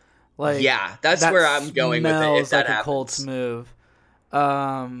it? Like, yeah, that's where I'm going with it. If that happens. A Colts move.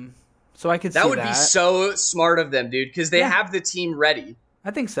 So I could see that. That would be so smart of them, dude, because they have the team ready.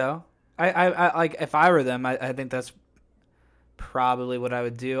 I think so. I like if I were them, I think that's probably what I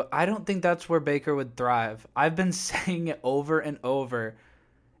would do. I don't think that's where Baker would thrive. I've been saying it over and over,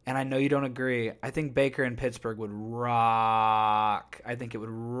 and I know you don't agree. I think Baker in Pittsburgh would rock. I think it would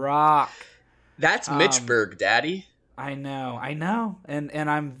rock. That's Mitchburg, Daddy. I know, and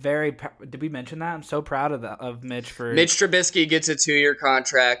I'm very. Did we mention that? I'm so proud of Mitch for. Mitch Trubisky gets a 2-year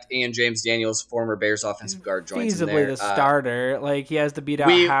contract, and James Daniels, former Bears offensive guard, joins in there. Feasibly the starter. Like he has to beat out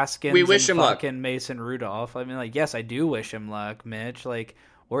Haskins. We wish and him fucking luck. Mason Rudolph. I mean, like, yes, I do wish him luck, Mitch. Like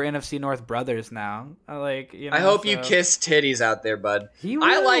we're NFC North brothers now. I hope you kiss titties out there, bud. He will.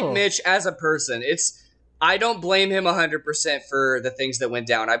 I like Mitch as a person. I don't blame him 100% for the things that went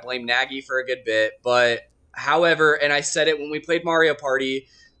down. I blame Nagy for a good bit, but. However, and I said it when we played Mario Party,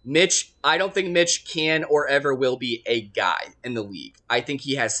 I don't think Mitch can or ever will be a guy in the league. I think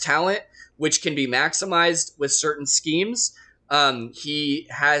he has talent, which can be maximized with certain schemes. He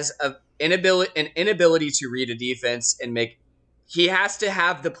has an inability to read a defense and he has to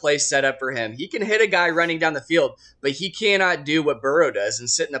have the play set up for him. He can hit a guy running down the field, but he cannot do what Burrow does and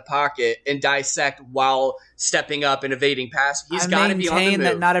sit in the pocket and dissect while stepping up and evading pass. He's got to be on the move.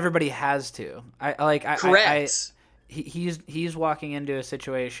 That not everybody has to. Correct. He's walking into a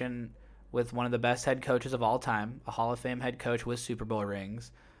situation with one of the best head coaches of all time, a Hall of Fame head coach with Super Bowl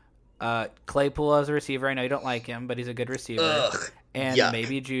rings. Claypool as a receiver, I know you don't like him, but he's a good receiver. Ugh, and yuck.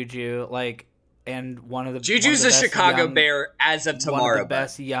 Maybe Juju, and Juju's a Chicago Bear as of tomorrow. One of the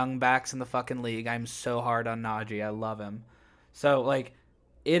best young backs in the fucking league. I'm so hard on Najee. I love him. So it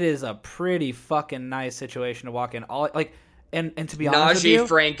is a pretty fucking nice situation to walk in. And to be honest with you,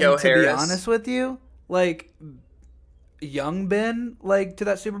 Franco Harris. To be honest with you, young Ben, to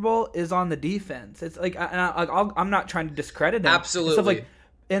that Super Bowl is on the defense. It's I'm not trying to discredit him. Absolutely.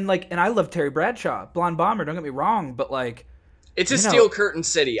 And I love Terry Bradshaw, blonde bomber. Don't get me wrong, but it's a steel curtain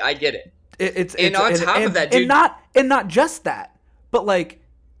city. I get it. On top of that, dude, and not just that, but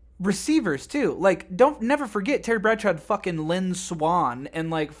receivers too. Don't never forget Terry Bradshaw had fucking Lynn Swan and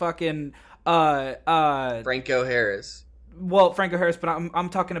fucking Franco Harris. Well, Franco Harris, but I'm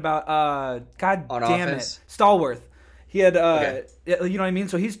talking about God on damn offense? It, Stallworth. He had Okay. You know what I mean.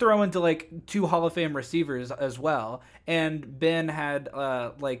 So he's throwing to 2 Hall of Fame receivers as well, and Ben had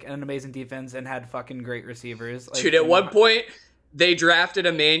an amazing defense and had fucking great receivers. Dude, at one point. They drafted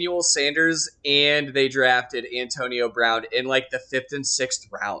Emmanuel Sanders and they drafted Antonio Brown in the 5th and 6th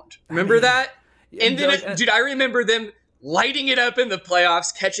round. Remember that? And then, dude, I remember them lighting it up in the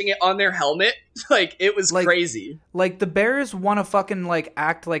playoffs, catching it on their helmet. It was crazy. The Bears want to fucking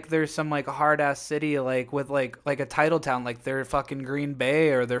act like there's some hard ass city with a title town, they're fucking Green Bay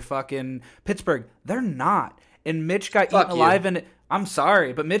or they're fucking Pittsburgh. They're not. And Mitch got eaten alive in. I'm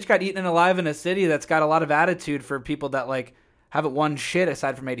sorry, but Mitch got eaten alive in a city that's got a lot of attitude for people that haven't won shit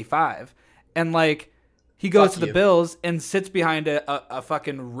aside from 85. And he goes to the Bills and sits behind a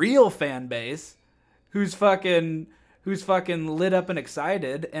fucking real fan base who's fucking lit up and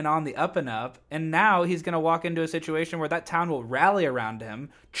excited and on the up and up. And now he's going to walk into a situation where that town will rally around him,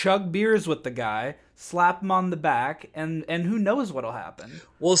 chug beers with the guy, slap him on the back, and who knows what'll happen.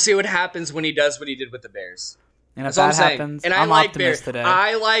 We'll see what happens when he does what he did with the Bears. And if that happens, and I'm optimist today.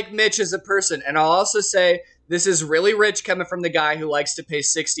 I like Mitch as a person. And I'll also say, this is really rich coming from the guy who likes to pay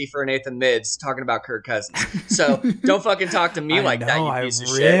 $60 for an eighth and mids, talking about Kirk Cousins. So don't fucking talk to me like that, you piece of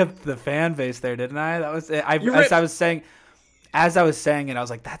shit. I ripped the fan base there, didn't I? That was it. As I was saying it, I was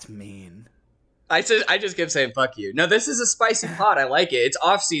like, "That's mean." I just kept saying "fuck you." No, this is a spicy pod. I like it. It's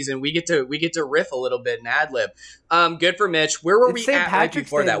off season. We get to riff a little bit and ad lib. Good for Mitch. Where were we St. at Patrick's right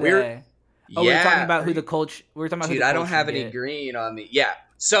before Day that? Today. We were talking about who the Colts. Dude, I don't have any green on me. Yeah.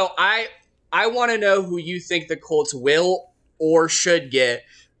 So I want to know who you think the Colts will or should get.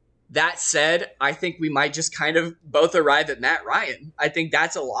 That said, I think we might just kind of both arrive at Matt Ryan. I think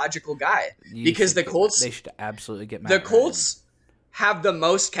that's a logical guy because the Colts. They should absolutely get Matt The Ryan. Colts have the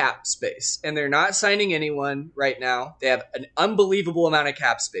most cap space, and they're not signing anyone right now. They have an unbelievable amount of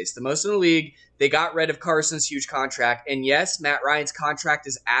cap space, the most in the league. They got rid of Carson's huge contract, and yes, Matt Ryan's contract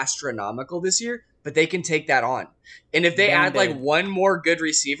is astronomical this year, but they can take that on. And if they add one more good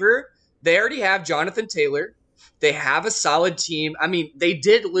receiver, they already have Jonathan Taylor. They have a solid team. I mean, they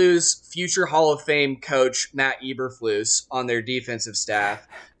did lose future Hall of Fame coach Matt Eberflus on their defensive staff,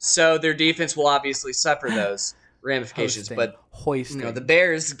 so their defense will obviously suffer those ramifications. But the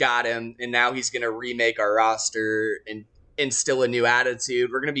Bears got him, and now he's going to remake our roster and instill a new attitude.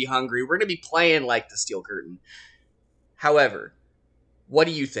 We're going to be hungry. We're going to be playing like the Steel Curtain. However, what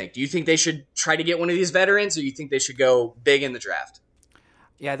do you think? Do you think they should try to get one of these veterans, or you think they should go big in the draft?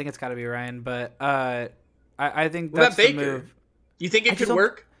 Yeah, I think it's got to be Ryan, but I think what that's about the Baker? move. You think it could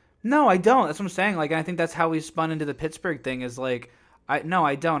work? No, I don't. That's what I'm saying. Like, I think that's how we spun into the Pittsburgh thing. Is like, I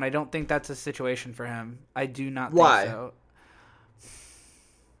don't. I don't think that's a situation for him. I do not think Why? so.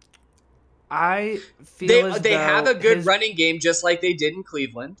 I feel They have a good running game, just like they did in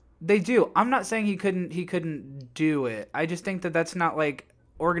Cleveland. They do. I'm not saying he couldn't do it. I just think that that's not like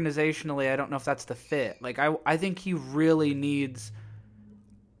organizationally. I don't know if that's the fit. Like I think he really needs.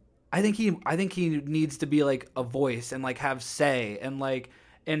 I think he needs to be like a voice and like have say and like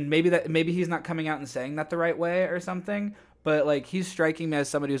and maybe he's not coming out and saying that the right way or something. But like he's striking me as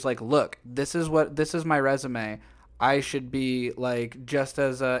somebody who's like, look, this is my resume. I should be like just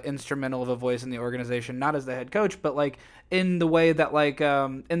as instrumental of a voice in the organization, not as the head coach, but like in the way that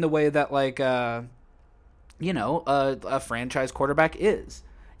a franchise quarterback is.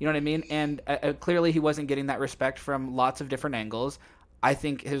 You know what I mean? And clearly he wasn't getting that respect from lots of different angles. I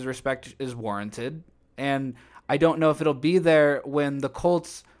think his respect is warranted, and I don't know if it'll be there when the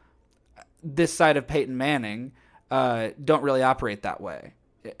Colts, this side of Peyton Manning, don't really operate that way,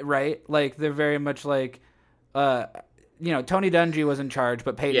 right? Like they're very much like. Tony Dungy was in charge,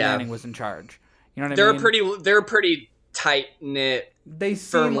 but Peyton Manning was in charge. You know what I mean? They're a pretty tight knit,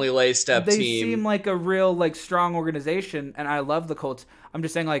 firmly laced up team. They seem like a real like strong organization, and I love the Colts. I'm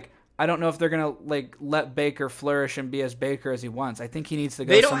just saying, like, I don't know if they're gonna like let Baker flourish and be as Baker as he wants. I think he needs to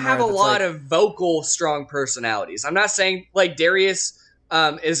go. They don't have a lot of vocal, strong personalities. I'm not saying like Darius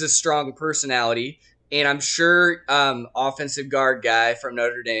is a strong personality. And I'm sure offensive guard guy from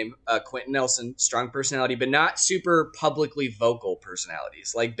Notre Dame, Quentin Nelson, strong personality, but not super publicly vocal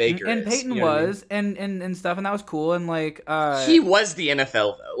personalities like Baker and is. Peyton was, I mean? and stuff, and that was cool. And like he was the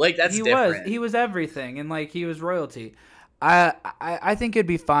NFL though, like that's different. He was everything, and like he was royalty. I think it'd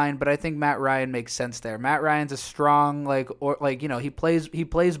be fine, but I think Matt Ryan makes sense there. Matt Ryan's a strong he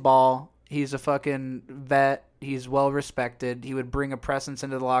plays ball. He's a fucking vet. He's well respected. He would bring a presence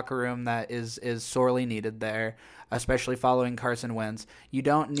into the locker room that is sorely needed there, especially following Carson Wentz. You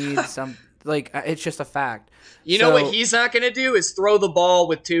don't need some it's just a fact. You know what he's not going to do is throw the ball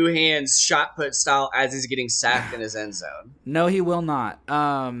with two hands, shot put style, as he's getting sacked in his end zone. No, he will not.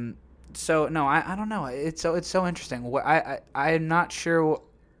 So no, I don't know. It's so interesting. I'm not sure.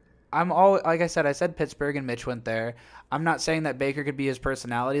 I'm all like I said Pittsburgh and Mitch went there. I'm not saying that Baker could be his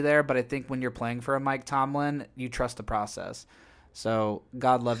personality there, but I think when you're playing for a Mike Tomlin, you trust the process. So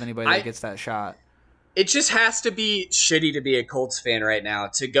God love anybody that gets that shot. It just has to be shitty to be a Colts fan right now,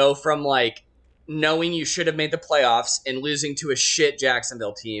 to go from like knowing you should have made the playoffs and losing to a shit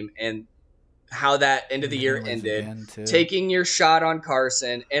Jacksonville team and how that end of the year ended, taking your shot on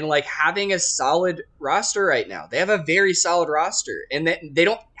Carson and like having a solid roster right now. They have a very solid roster and they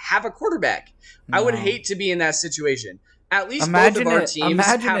don't have a quarterback. No. I would hate to be in that situation. At least both of our teams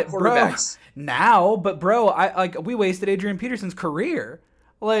have quarterbacks. Bro. Now, but bro, we wasted Adrian Peterson's career.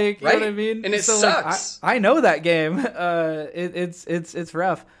 Like, you know what I mean? And it sucks. Like, I know that game. It's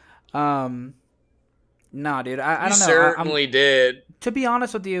rough. Nah, dude, I don't know. Certainly did. To be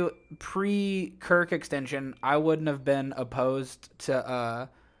honest with you, pre-Kirk extension, I wouldn't have been opposed to.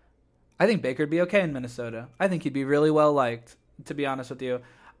 I think Baker'd be okay in Minnesota. I think he'd be really well liked. To be honest with you,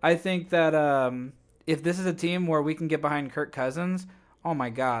 I think that if this is a team where we can get behind Kirk Cousins, oh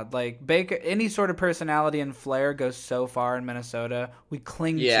my God, like Baker, any sort of personality and flair goes so far in Minnesota. We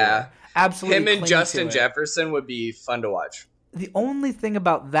cling to it. Absolutely. Him and Justin Jefferson would be fun to watch. The only thing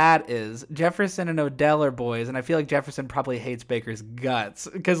about that is Jefferson and Odell are boys, and I feel like Jefferson probably hates Baker's guts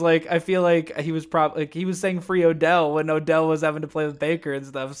because, like, I feel like he was he was saying free Odell when Odell was having to play with Baker and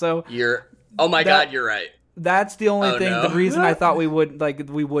stuff. So God, you're right. That's the only thing. No. The reason I thought we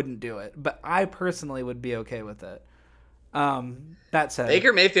wouldn't do it, but I personally would be okay with it. That said,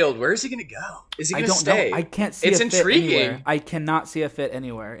 Baker Mayfield, where is he going to go? Is he going to stay? Know. I can't see. It's intriguing. Anywhere. I cannot see a fit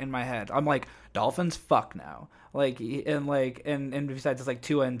anywhere in my head. I'm like Dolphins. Fuck no. And besides, it's like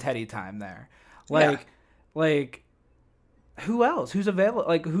Tua and Teddy time there. Like, who else? Who's available?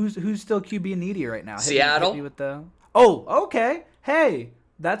 Like, who's still QB needy right now? Seattle. Okay. Hey,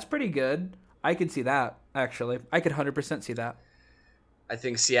 that's pretty good. I could see that, actually. I could 100% see that. I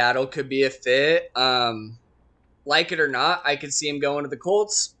think Seattle could be a fit. Like it or not, I could see him going to the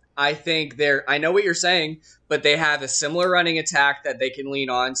Colts. I think I know what you're saying, but they have a similar running attack that they can lean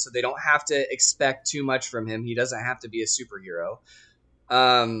on, so they don't have to expect too much from him. He doesn't have to be a superhero.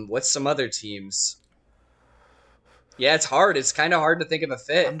 What's some other teams? Yeah, it's hard. It's kind of hard to think of a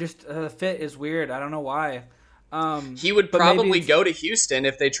fit. Fit is weird. I don't know why. He would probably go to Houston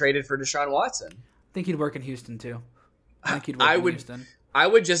if they traded for Deshaun Watson. I think he'd work in Houston too. Houston. I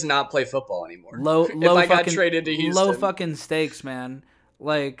would just not play football anymore. If I got traded to Houston. Low fucking stakes, man.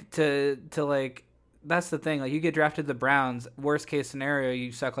 Like to that's the thing. Like, you get drafted to the Browns. Worst case scenario,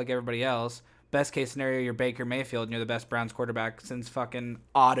 you suck like everybody else. Best case scenario, you're Baker Mayfield and you're the best Browns quarterback since fucking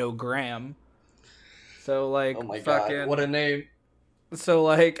Otto Graham. So, like, oh my fucking, god, what a name. So,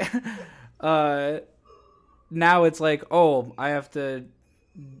 like, now it's like, oh, I have to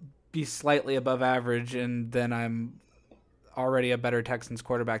be slightly above average, and then I'm already a better Texans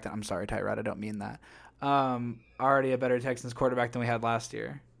quarterback. I'm sorry, Tyrod, I don't mean that. Already a better Texans quarterback than we had last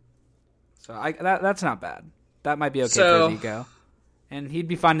year. So that's not bad. That might be okay for his ego. And he'd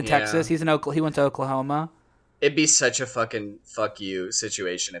be fine in Texas. He went to Oklahoma. It'd be such a fucking fuck you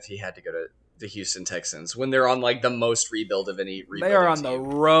situation if he had to go to the Houston Texans when they're on like the most rebuild of any rebuild. They are on the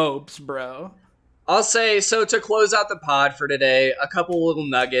ropes, bro. I'll say, so to close out the pod for today, a couple little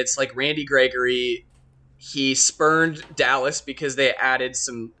nuggets, like Randy Gregory, he spurned Dallas because they added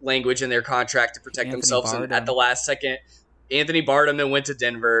some language in their contract to protect themselves at the last second. Anthony Barnum then went to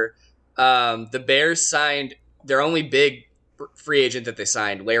Denver. The Bears signed their only big free agent that they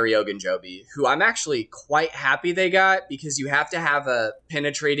signed, Larry Ogunjobi, who I'm actually quite happy they got, because you have to have a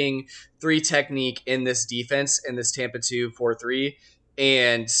penetrating 3 technique in this defense, in this Tampa 2-4-3.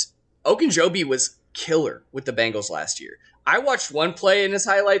 And Ogunjobi was killer with the Bengals last year. I watched one play in his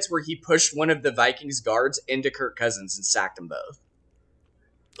highlights where he pushed one of the Vikings guards into Kirk Cousins and sacked them both.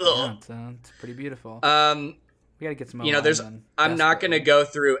 Yeah, it's pretty beautiful. We gotta get some. I'm not gonna go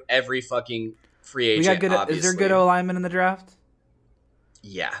through every fucking free agent. Obviously. Is there good O linemen in the draft?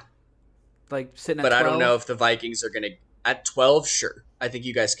 Yeah, like sitting at but 12? I don't know if the Vikings are gonna at 12. Sure, I think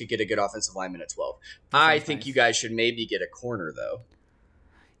you guys could get a good offensive lineman at 12. I think you guys should maybe get a corner though.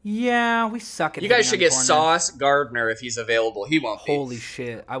 Yeah, we suck at. You guys should get Sauce Gardner if he's available. He won't be. Holy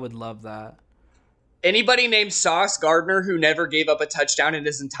shit, I would love that. Anybody named Sauce Gardner who never gave up a touchdown in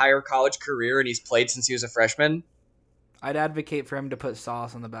his entire college career and he's played since he was a freshman? I'd advocate for him to put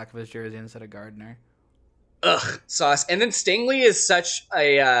Sauce on the back of his jersey instead of Gardner. Ugh, Sauce. And then Stingley is such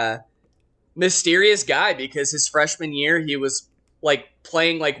a mysterious guy because his freshman year he was like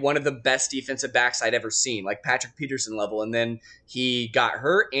playing like one of the best defensive backs I'd ever seen, like Patrick Peterson level, and then he got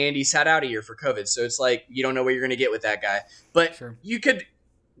hurt and he sat out a year for COVID. So it's like you don't know what you're going to get with that guy. But sure. You could.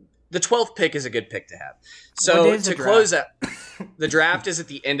 The 12th pick is a good pick to have. So to close out, the draft is at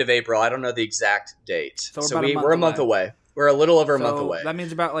the end of April. I don't know the exact date. So we're a month away. We're a little over a month away. That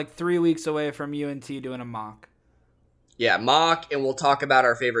means about like 3 weeks away from UNT doing a mock. Yeah, mock, and we'll talk about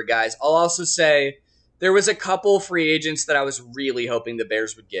our favorite guys. I'll also say there was a couple free agents that I was really hoping the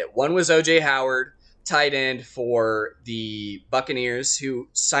Bears would get. One was O.J. Howard, tight end for the Buccaneers, who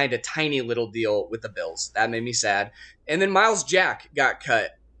signed a tiny little deal with the Bills. That made me sad. And then Miles Jack got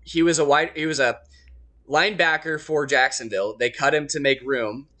cut. He was a linebacker for Jacksonville. They cut him to make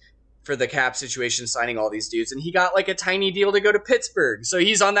room for the cap situation, signing all these dudes, and he got like a tiny deal to go to Pittsburgh. So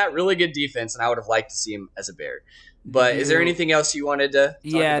he's on that really good defense, and I would have liked to see him as a Bear. But is there anything else you wanted to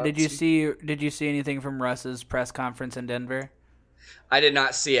talk about? Did you see anything from Russ's press conference in Denver? I did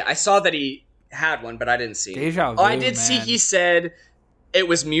not see it. I saw that he had one, but I didn't see it. I did see he said it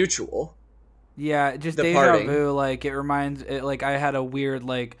was mutual. Yeah, just deja vu. Like it reminds it. Like I had a weird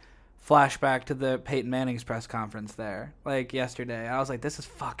like flashback to the Peyton Manning's press conference there, like yesterday. I was like, this is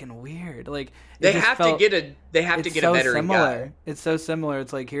fucking weird. Like they have to get a veteran guy. It's so similar.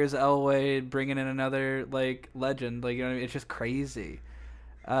 It's like here's Elway bringing in another like legend. Like you know what I mean? It's just crazy.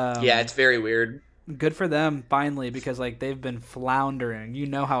 Yeah, it's very weird. Good for them finally, because like they've been floundering. You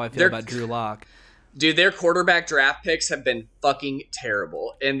know how I feel about Drew Lock. Dude, their quarterback draft picks have been fucking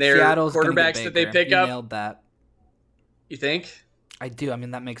terrible. And their Seattle's quarterbacks that they pick up. Nailed that. You think? I do. I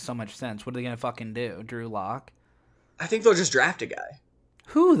mean, that makes so much sense. What are they going to fucking do? Drew Lock? I think they'll just draft a guy.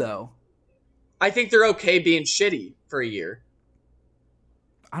 Who, though? I think they're okay being shitty for a year.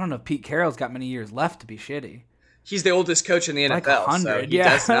 I don't know if Pete Carroll's got many years left to be shitty. He's the oldest coach in the NFL, like 100, so he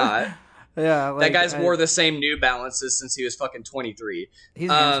does not. Yeah, like, that guy's wore the same New Balances since he was fucking 23. He's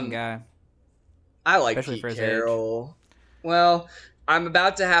a handsome guy. I like Especially Pete Carroll. Well, I'm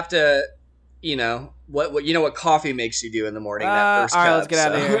about to have to, what coffee makes you do in the morning. That first all right, cup, let's get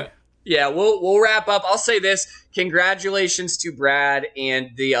out of here. Yeah, we'll wrap up. I'll say this: congratulations to Brad and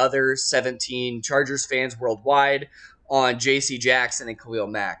the other 17 Chargers fans worldwide on J.C. Jackson and Khalil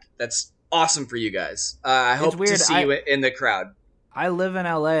Mack. That's awesome for you guys. I hope to see you in the crowd. I live in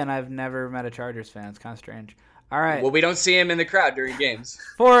L.A. and I've never met a Chargers fan. It's kind of strange. All right. Well, we don't see him in the crowd during games.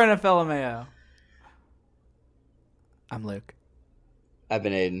 For NFL Mayo. I'm Luke. I've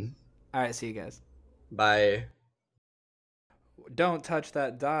been Aiden. All right, see you guys. Bye. Don't touch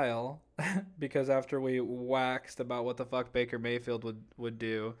that dial, because after we waxed about what the fuck Baker Mayfield would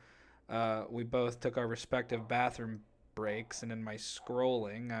do, we both took our respective bathroom breaks, and in my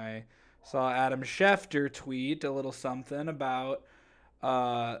scrolling, I Saw Adam Schefter tweet a little something about,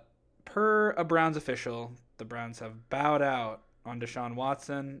 per a Browns official, the Browns have bowed out on Deshaun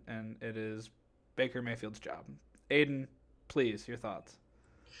Watson, and it is Baker Mayfield's job. Aiden, please, your thoughts.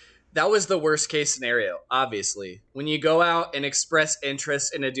 That was the worst case scenario, obviously. When you go out and express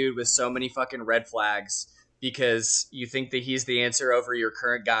interest in a dude with so many fucking red flags because you think that he's the answer over your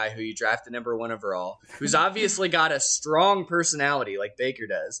current guy who you drafted number 1 overall, who's obviously got a strong personality like Baker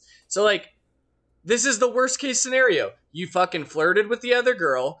does. So, like, this is the worst case scenario. You fucking flirted with the other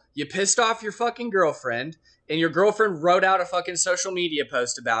girl, you pissed off your fucking girlfriend, and your girlfriend wrote out a fucking social media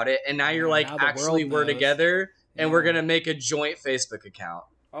post about it, and now you're like, now actually, we're together, and Yeah. we're going to make a joint Facebook account.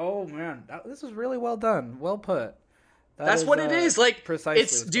 Oh, man. This was really well done. Well put. That's what it is. Like, precisely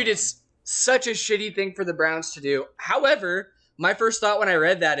it's such a shitty thing for the Browns to do. However, my first thought when I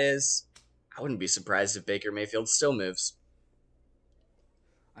read that is, I wouldn't be surprised if Baker Mayfield still moves.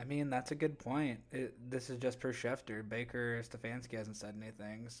 I mean, that's a good point. This is just per Schefter. Baker Stefanski hasn't said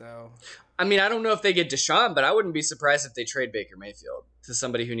anything, so. I mean, I don't know if they get Deshaun, but I wouldn't be surprised if they trade Baker Mayfield to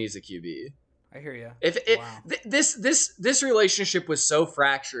somebody who needs a QB. I hear you. This relationship was so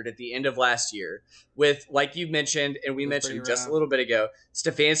fractured at the end of last year with, like you mentioned, and we mentioned just a little bit ago,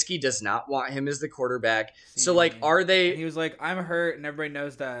 Stefanski does not want him as the quarterback. So, like, are they... And he was like, I'm hurt, and everybody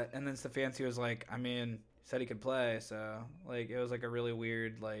knows that. And then Stefanski was like, I mean, he said he could play, so, like, it was, like, a really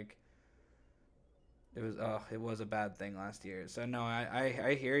weird, like... It was a bad thing last year. So, no,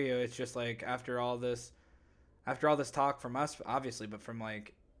 I hear you. It's just, like, after all this talk from us, obviously, but from,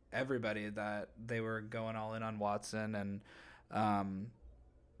 like... everybody that they were going all in on Watson, and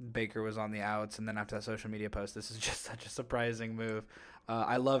Baker was on the outs, and then after that social media post, this is just such a surprising move.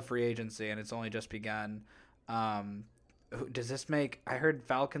 I love free agency, and it's only just begun. Does this make? I heard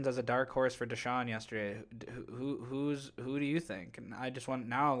Falcons as a dark horse for Deshaun yesterday. Who do you think? And I just want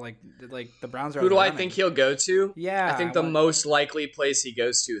now, like the Browns are. Who do I think he'll go to? Yeah, I think the most likely place he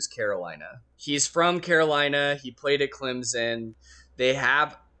goes to is Carolina. He's from Carolina. He played at Clemson. They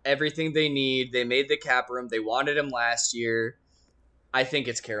have everything they need. They made the cap room. They wanted him last year. I think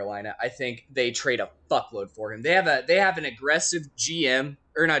it's Carolina. I think they trade a fuckload for him. They have an aggressive GM,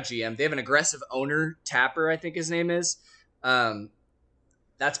 or not GM. They have an aggressive owner, Tapper, I think his name is.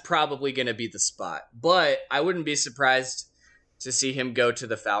 That's probably going to be the spot. But I wouldn't be surprised to see him go to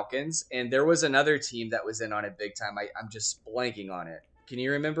the Falcons. And there was another team that was in on it big time. I'm just blanking on it. Can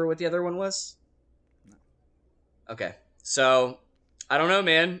you remember what the other one was? No. Okay. So I don't know,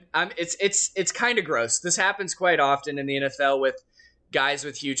 man. It's kind of gross. This happens quite often in the NFL with guys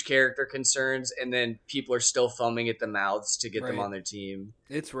with huge character concerns, and then people are still foaming at the mouths to get them on their team.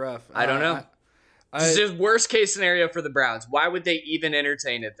 It's rough. I don't know. This is the worst case scenario for the Browns. Why would they even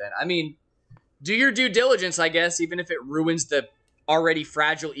entertain it then? I mean, do your due diligence, I guess, even if it ruins the already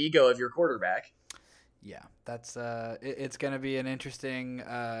fragile ego of your quarterback. Yeah, that's it's going to be an interesting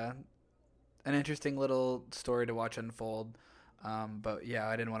little story to watch unfold. But yeah,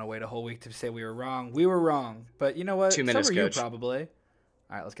 I didn't want to wait a whole week to say we were wrong. We were wrong. But you know what? 2 minutes, so were coach. You probably.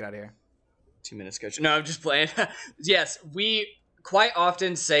 All right, let's get out of here. 2 minutes, coach. No, I'm just playing. Yes, we quite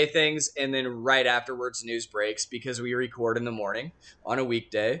often say things and then right afterwards news breaks because we record in the morning on a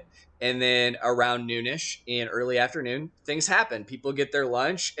weekday. And then around noonish and early afternoon, things happen. People get their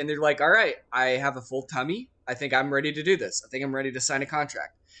lunch and they're like, all right, I have a full tummy. I think I'm ready to do this. I think I'm ready to sign a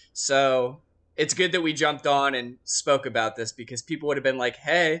contract. So it's good that we jumped on and spoke about this because people would have been like,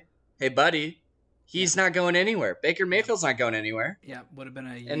 hey, buddy, he's not going anywhere. Baker Mayfield's not going anywhere. Yeah, would have been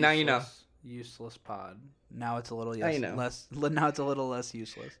a and now you know. Useless pod. Now it's a little now you know. less. Now it's a little less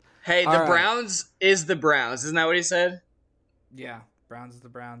useless. Hey, the Browns is the Browns. Isn't that what he said? Yeah, Browns is the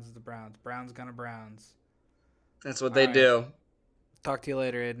Browns is the Browns. Browns gonna Browns. That's what they do. Talk to you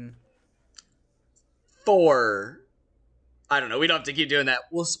later, Aiden. I don't know. We don't have to keep doing that.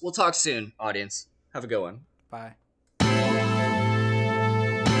 We'll talk soon, audience. Have a good one. Bye.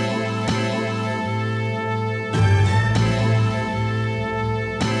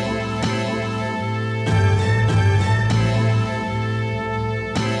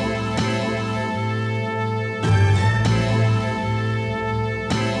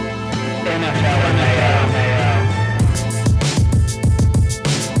 NFL